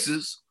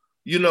Texas,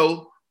 you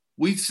know,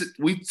 we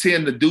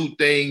tend to do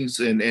things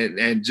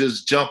and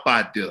just jump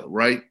out there,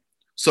 right?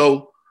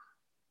 So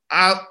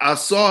I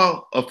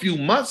saw a few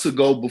months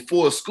ago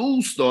before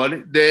school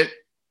started that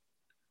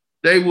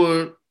they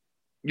were,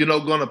 you know,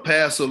 going to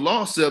pass a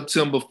law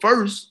September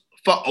 1st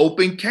for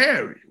open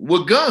carry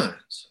with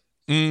guns.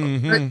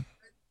 Mm-hmm.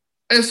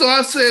 And so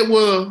I said,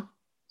 well,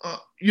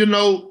 you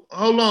know,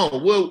 hold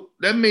on. Well,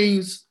 that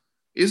means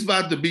it's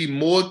about to be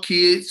more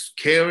kids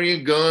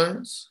carrying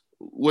guns,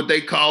 what they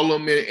call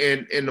them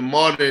in the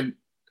modern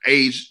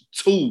age,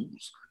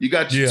 tools. You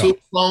got your tools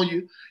on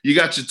you. You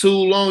got your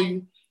tool on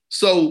you.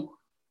 So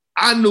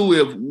I knew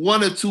if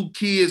 1 or 2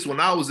 kids when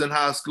I was in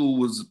high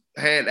school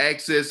had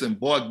access and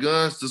bought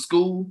guns to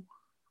school,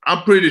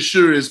 I'm pretty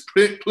sure it's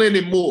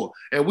plenty more.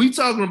 And we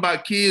talking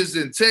about kids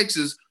in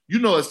Texas, you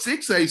know, a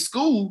 6A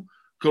school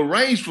could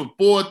range from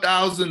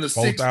 4,000 to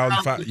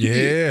 6,000.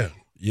 Yeah.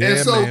 Yeah, and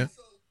so man.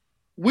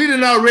 We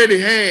done already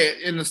had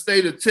in the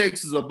state of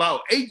Texas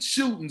about 8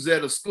 shootings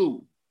at a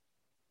school,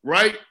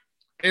 right?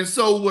 And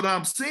so what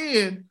I'm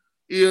saying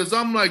is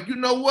I'm like, you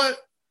know what?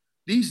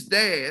 These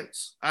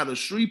dads out of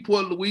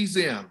Shreveport,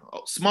 Louisiana,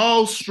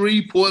 small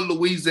Shreveport,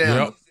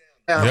 Louisiana,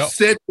 have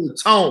set the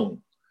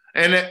tone.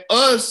 And at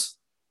us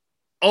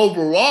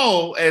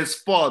overall as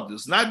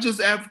fathers, not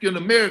just African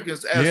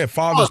Americans, as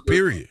fathers,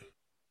 period.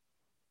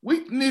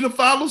 we need to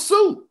follow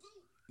suit.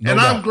 No and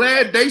doubt. I'm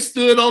glad they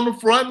stood on the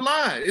front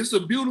line. It's a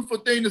beautiful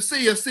thing to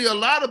see. I see a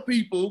lot of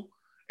people,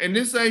 and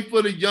this ain't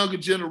for the younger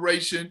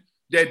generation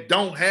that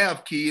don't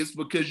have kids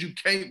because you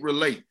can't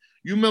relate.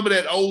 You remember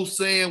that old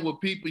saying where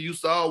people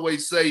used to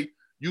always say,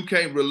 you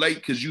can't relate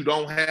because you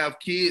don't have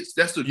kids?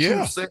 That's the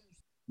true saying.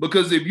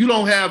 Because if you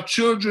don't have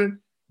children,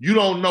 you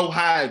don't know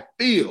how it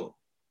feels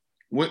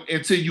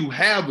until you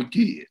have a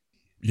kid.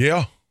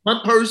 Yeah.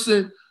 One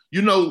person,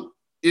 you know,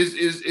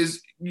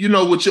 is you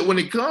know, when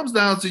it comes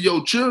down to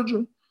your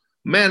children,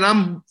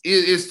 man,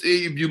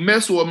 if you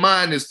mess with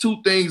mine, there's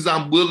two things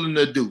I'm willing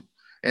to do,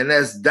 and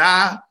that's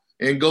die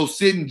and go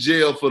sit in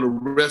jail for the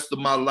rest of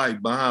my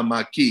life behind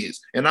my kids.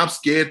 And I'm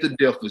scared to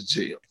death of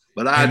jail,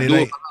 but I do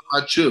it for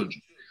my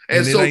children.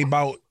 And so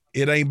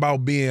it ain't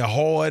about being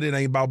hard. It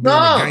ain't about being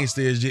a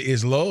gangster.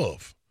 It's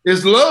love.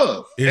 It's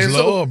love. It's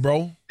love,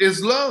 bro.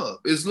 It's love.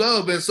 It's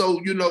love. And so,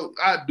 you know,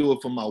 I do it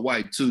for my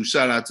wife too.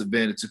 Shout out to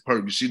Vanity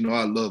Perkins. She know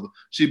I love her.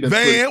 She been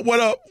Van, what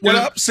up? What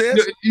up,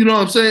 sis? You know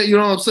what I'm saying? You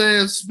know what I'm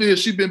saying? Spill,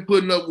 she been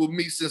putting up with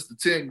me since the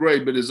 10th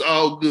grade, but it's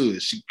all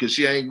good. Because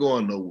she ain't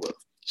going nowhere.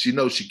 She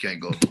knows she can't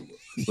go nowhere.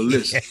 But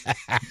listen.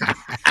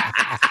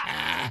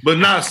 But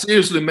nah,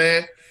 seriously,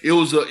 man.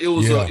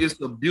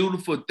 It's a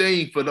beautiful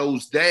thing for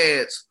those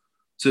dads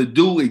to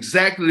do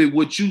exactly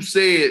what you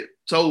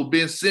told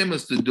Ben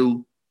Simmons to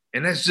do.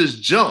 And that's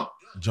just jump.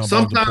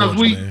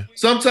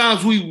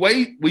 Sometimes we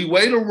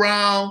wait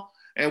around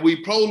and we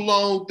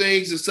prolong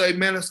things and say,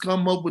 man, let's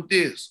come up with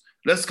this.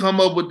 Let's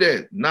come up with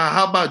that. Now,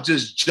 how about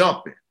just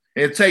jumping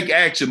and take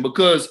action?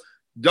 Because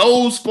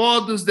those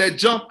fathers that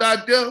jumped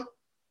out there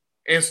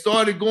and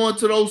started going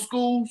to those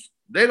schools,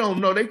 they don't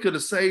know. They could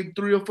have saved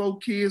 3 or 4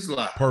 kids'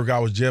 lives. Perk, I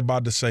was just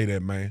about to say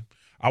that, man.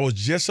 I was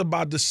just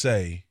about to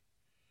say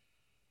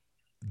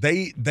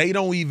they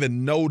don't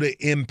even know the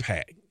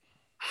impact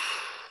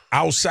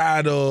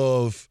outside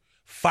of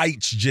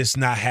fights just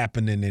not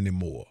happening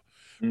anymore.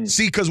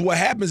 See, because what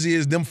happens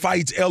is them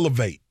fights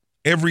elevate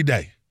every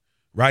day,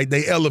 right?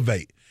 They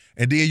elevate.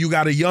 And then you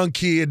got a young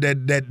kid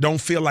that don't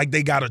feel like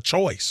they got a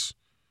choice.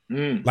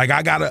 Like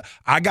I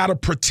gotta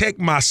protect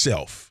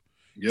myself.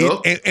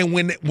 Yep. And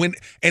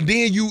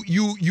then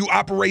you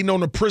operating on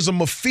the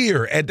prism of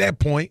fear at that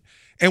point.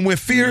 And when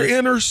fear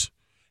enters,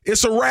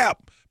 it's a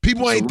wrap.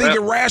 People ain't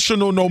thinking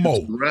rational no more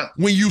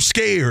when you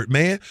scared,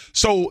 man.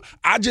 So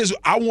I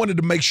wanted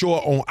to make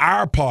sure on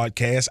our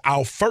podcast,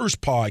 our first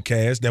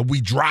podcast that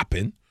we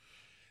dropping,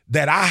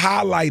 that I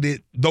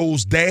highlighted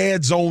those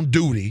dads on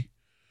duty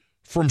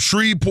from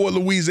Shreveport,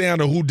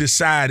 Louisiana, who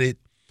decided,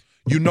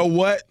 you know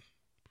what?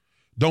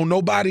 Don't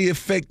nobody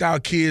affect our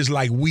kids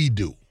like we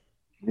do.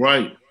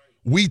 Right.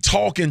 We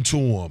talking to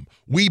them.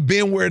 We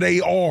been where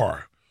they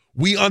are.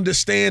 We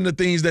understand the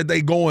things that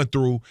they going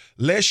through.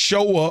 Let's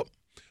show up.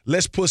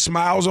 Let's put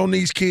smiles on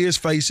these kids'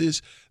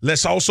 faces.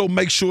 Let's also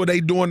make sure they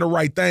doing the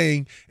right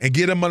thing and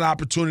get them an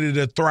opportunity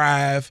to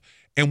thrive.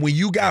 And when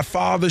you got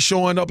fathers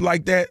showing up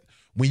like that,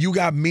 when you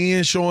got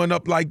men showing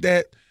up like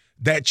that,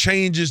 that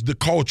changes the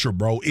culture,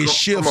 bro. It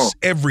shifts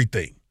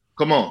everything.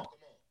 Come on.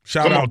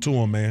 Shout out to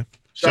him, man.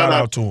 Shout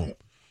out to him.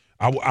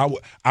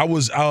 I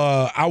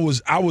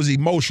was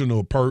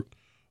emotional, Perk,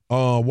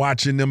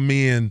 watching them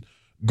men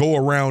go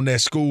around that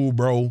school,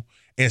 bro,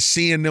 and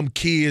seeing them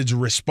kids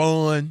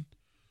respond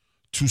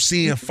to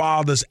seeing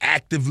fathers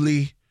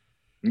actively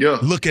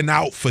looking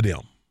out for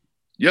them.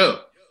 Yeah.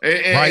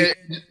 And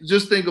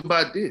just think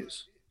about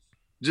this.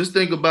 Just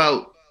think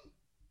about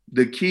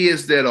the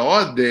kids that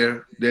are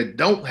there that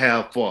don't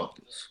have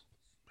fathers.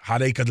 How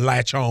they could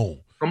latch on.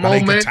 Come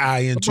on,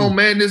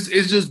 man.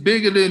 It's just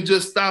bigger than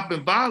just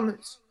stopping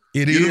violence.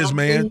 It is,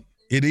 man.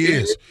 It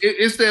is.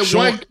 It's that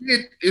one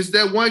kid. It's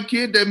that one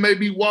kid that may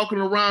be walking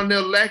around there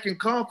lacking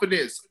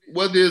confidence,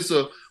 whether it's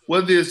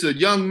a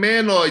young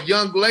man or a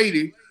young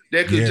lady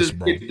that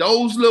could get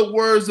those little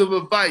words of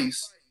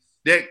advice.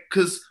 That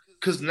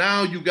because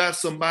now you got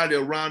somebody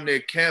around their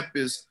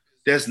campus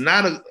that's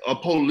not a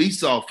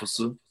police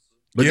officer,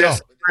 but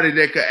that's somebody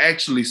that could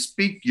actually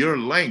speak your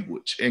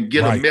language and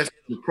get a message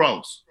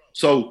across.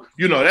 So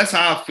that's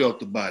how I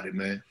felt about it,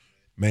 man.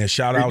 Man,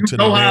 shout out to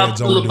the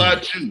dads on duty.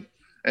 About you.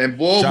 And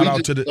boy, shout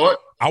out to the.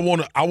 I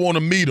want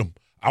to meet them.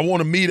 I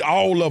want to meet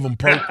all of them,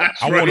 Perk.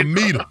 I want to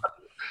meet them.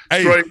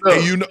 Hey,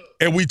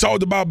 and we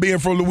talked about being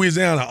from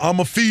Louisiana.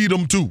 I'ma feed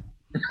them too.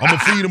 I'ma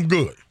feed them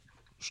good.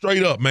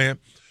 Straight up, man.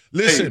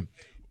 Listen,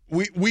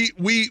 we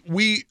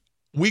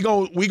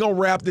gonna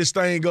wrap this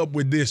thing up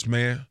with this,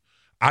 man.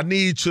 I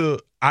need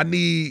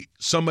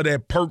some of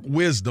that Perk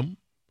wisdom.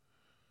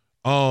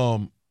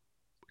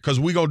 Because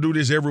we gonna do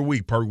this every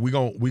week, Perk. We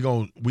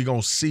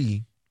gonna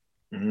see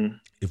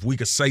if we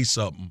could say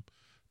something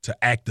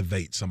to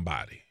activate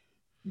somebody.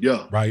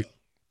 Yeah. Right?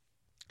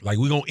 Like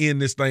we gonna end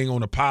this thing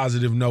on a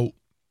positive note.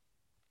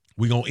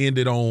 We gonna end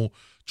it on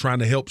trying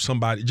to help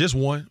somebody. Just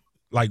one.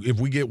 Like if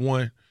we get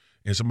one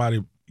and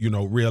somebody,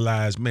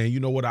 realize, man, you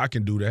know what, I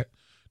can do that,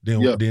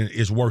 then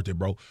it's worth it,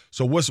 bro.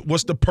 So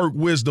what's the Perk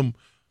wisdom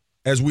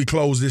as we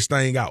close this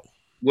thing out?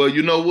 Well,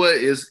 you know what?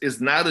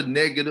 It's not a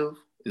negative,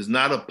 it's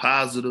not a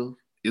positive.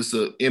 It's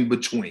a in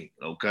between,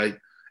 okay?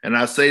 And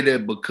I say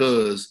that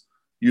because,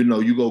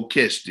 you go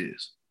catch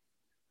this.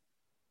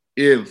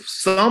 If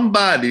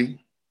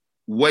somebody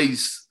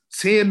wastes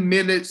 10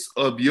 minutes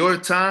of your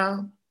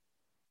time,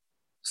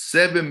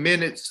 7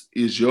 minutes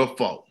is your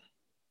fault.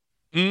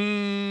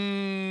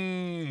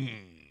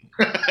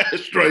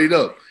 Straight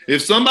up.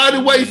 If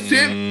somebody wastes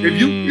 10, if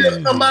you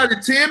give somebody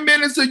 10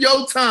 minutes of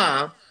your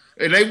time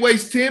and they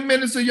waste 10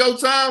 minutes of your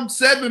time,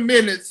 7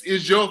 minutes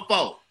is your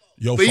fault.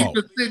 Your for fault.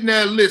 even sitting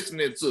there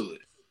listening to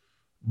it.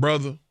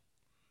 Brother,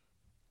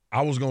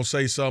 I was going to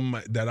say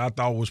something that I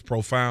thought was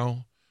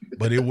profound,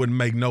 but it wouldn't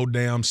make no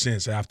damn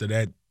sense after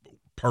that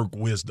Perk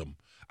wisdom.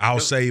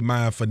 I'll save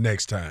mine for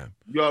next time.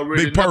 You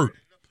already Big Perk,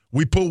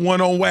 we put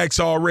one on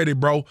wax already,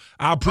 bro.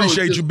 I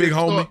appreciate you, big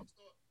homie.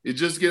 It's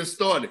just getting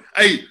started.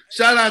 Hey,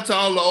 shout out to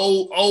all the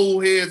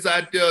old heads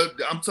out there.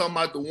 I'm talking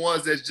about the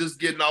ones that's just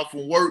getting off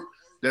from work.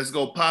 That's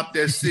going to pop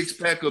that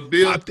 6-pack of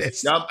beer.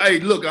 Hey,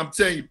 look, I'm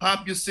telling you,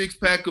 pop your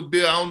 6-pack of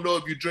beer. I don't know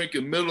if you're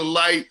drinking Miller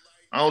Lite.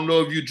 I don't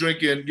know if you're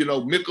drinking,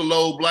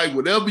 Michelob Light.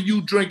 Whatever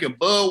you drinking,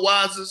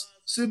 Budweiser's,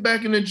 sit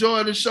back and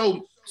enjoy the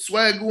show.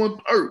 Swagger and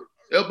Perk,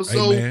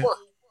 episode 1.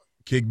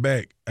 Kick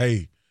back.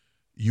 Hey,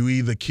 you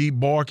either keep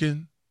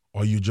barking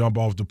or you jump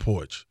off the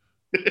porch.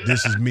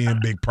 This is me and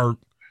Big Perk.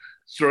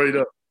 Straight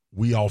up.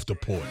 We off the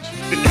porch.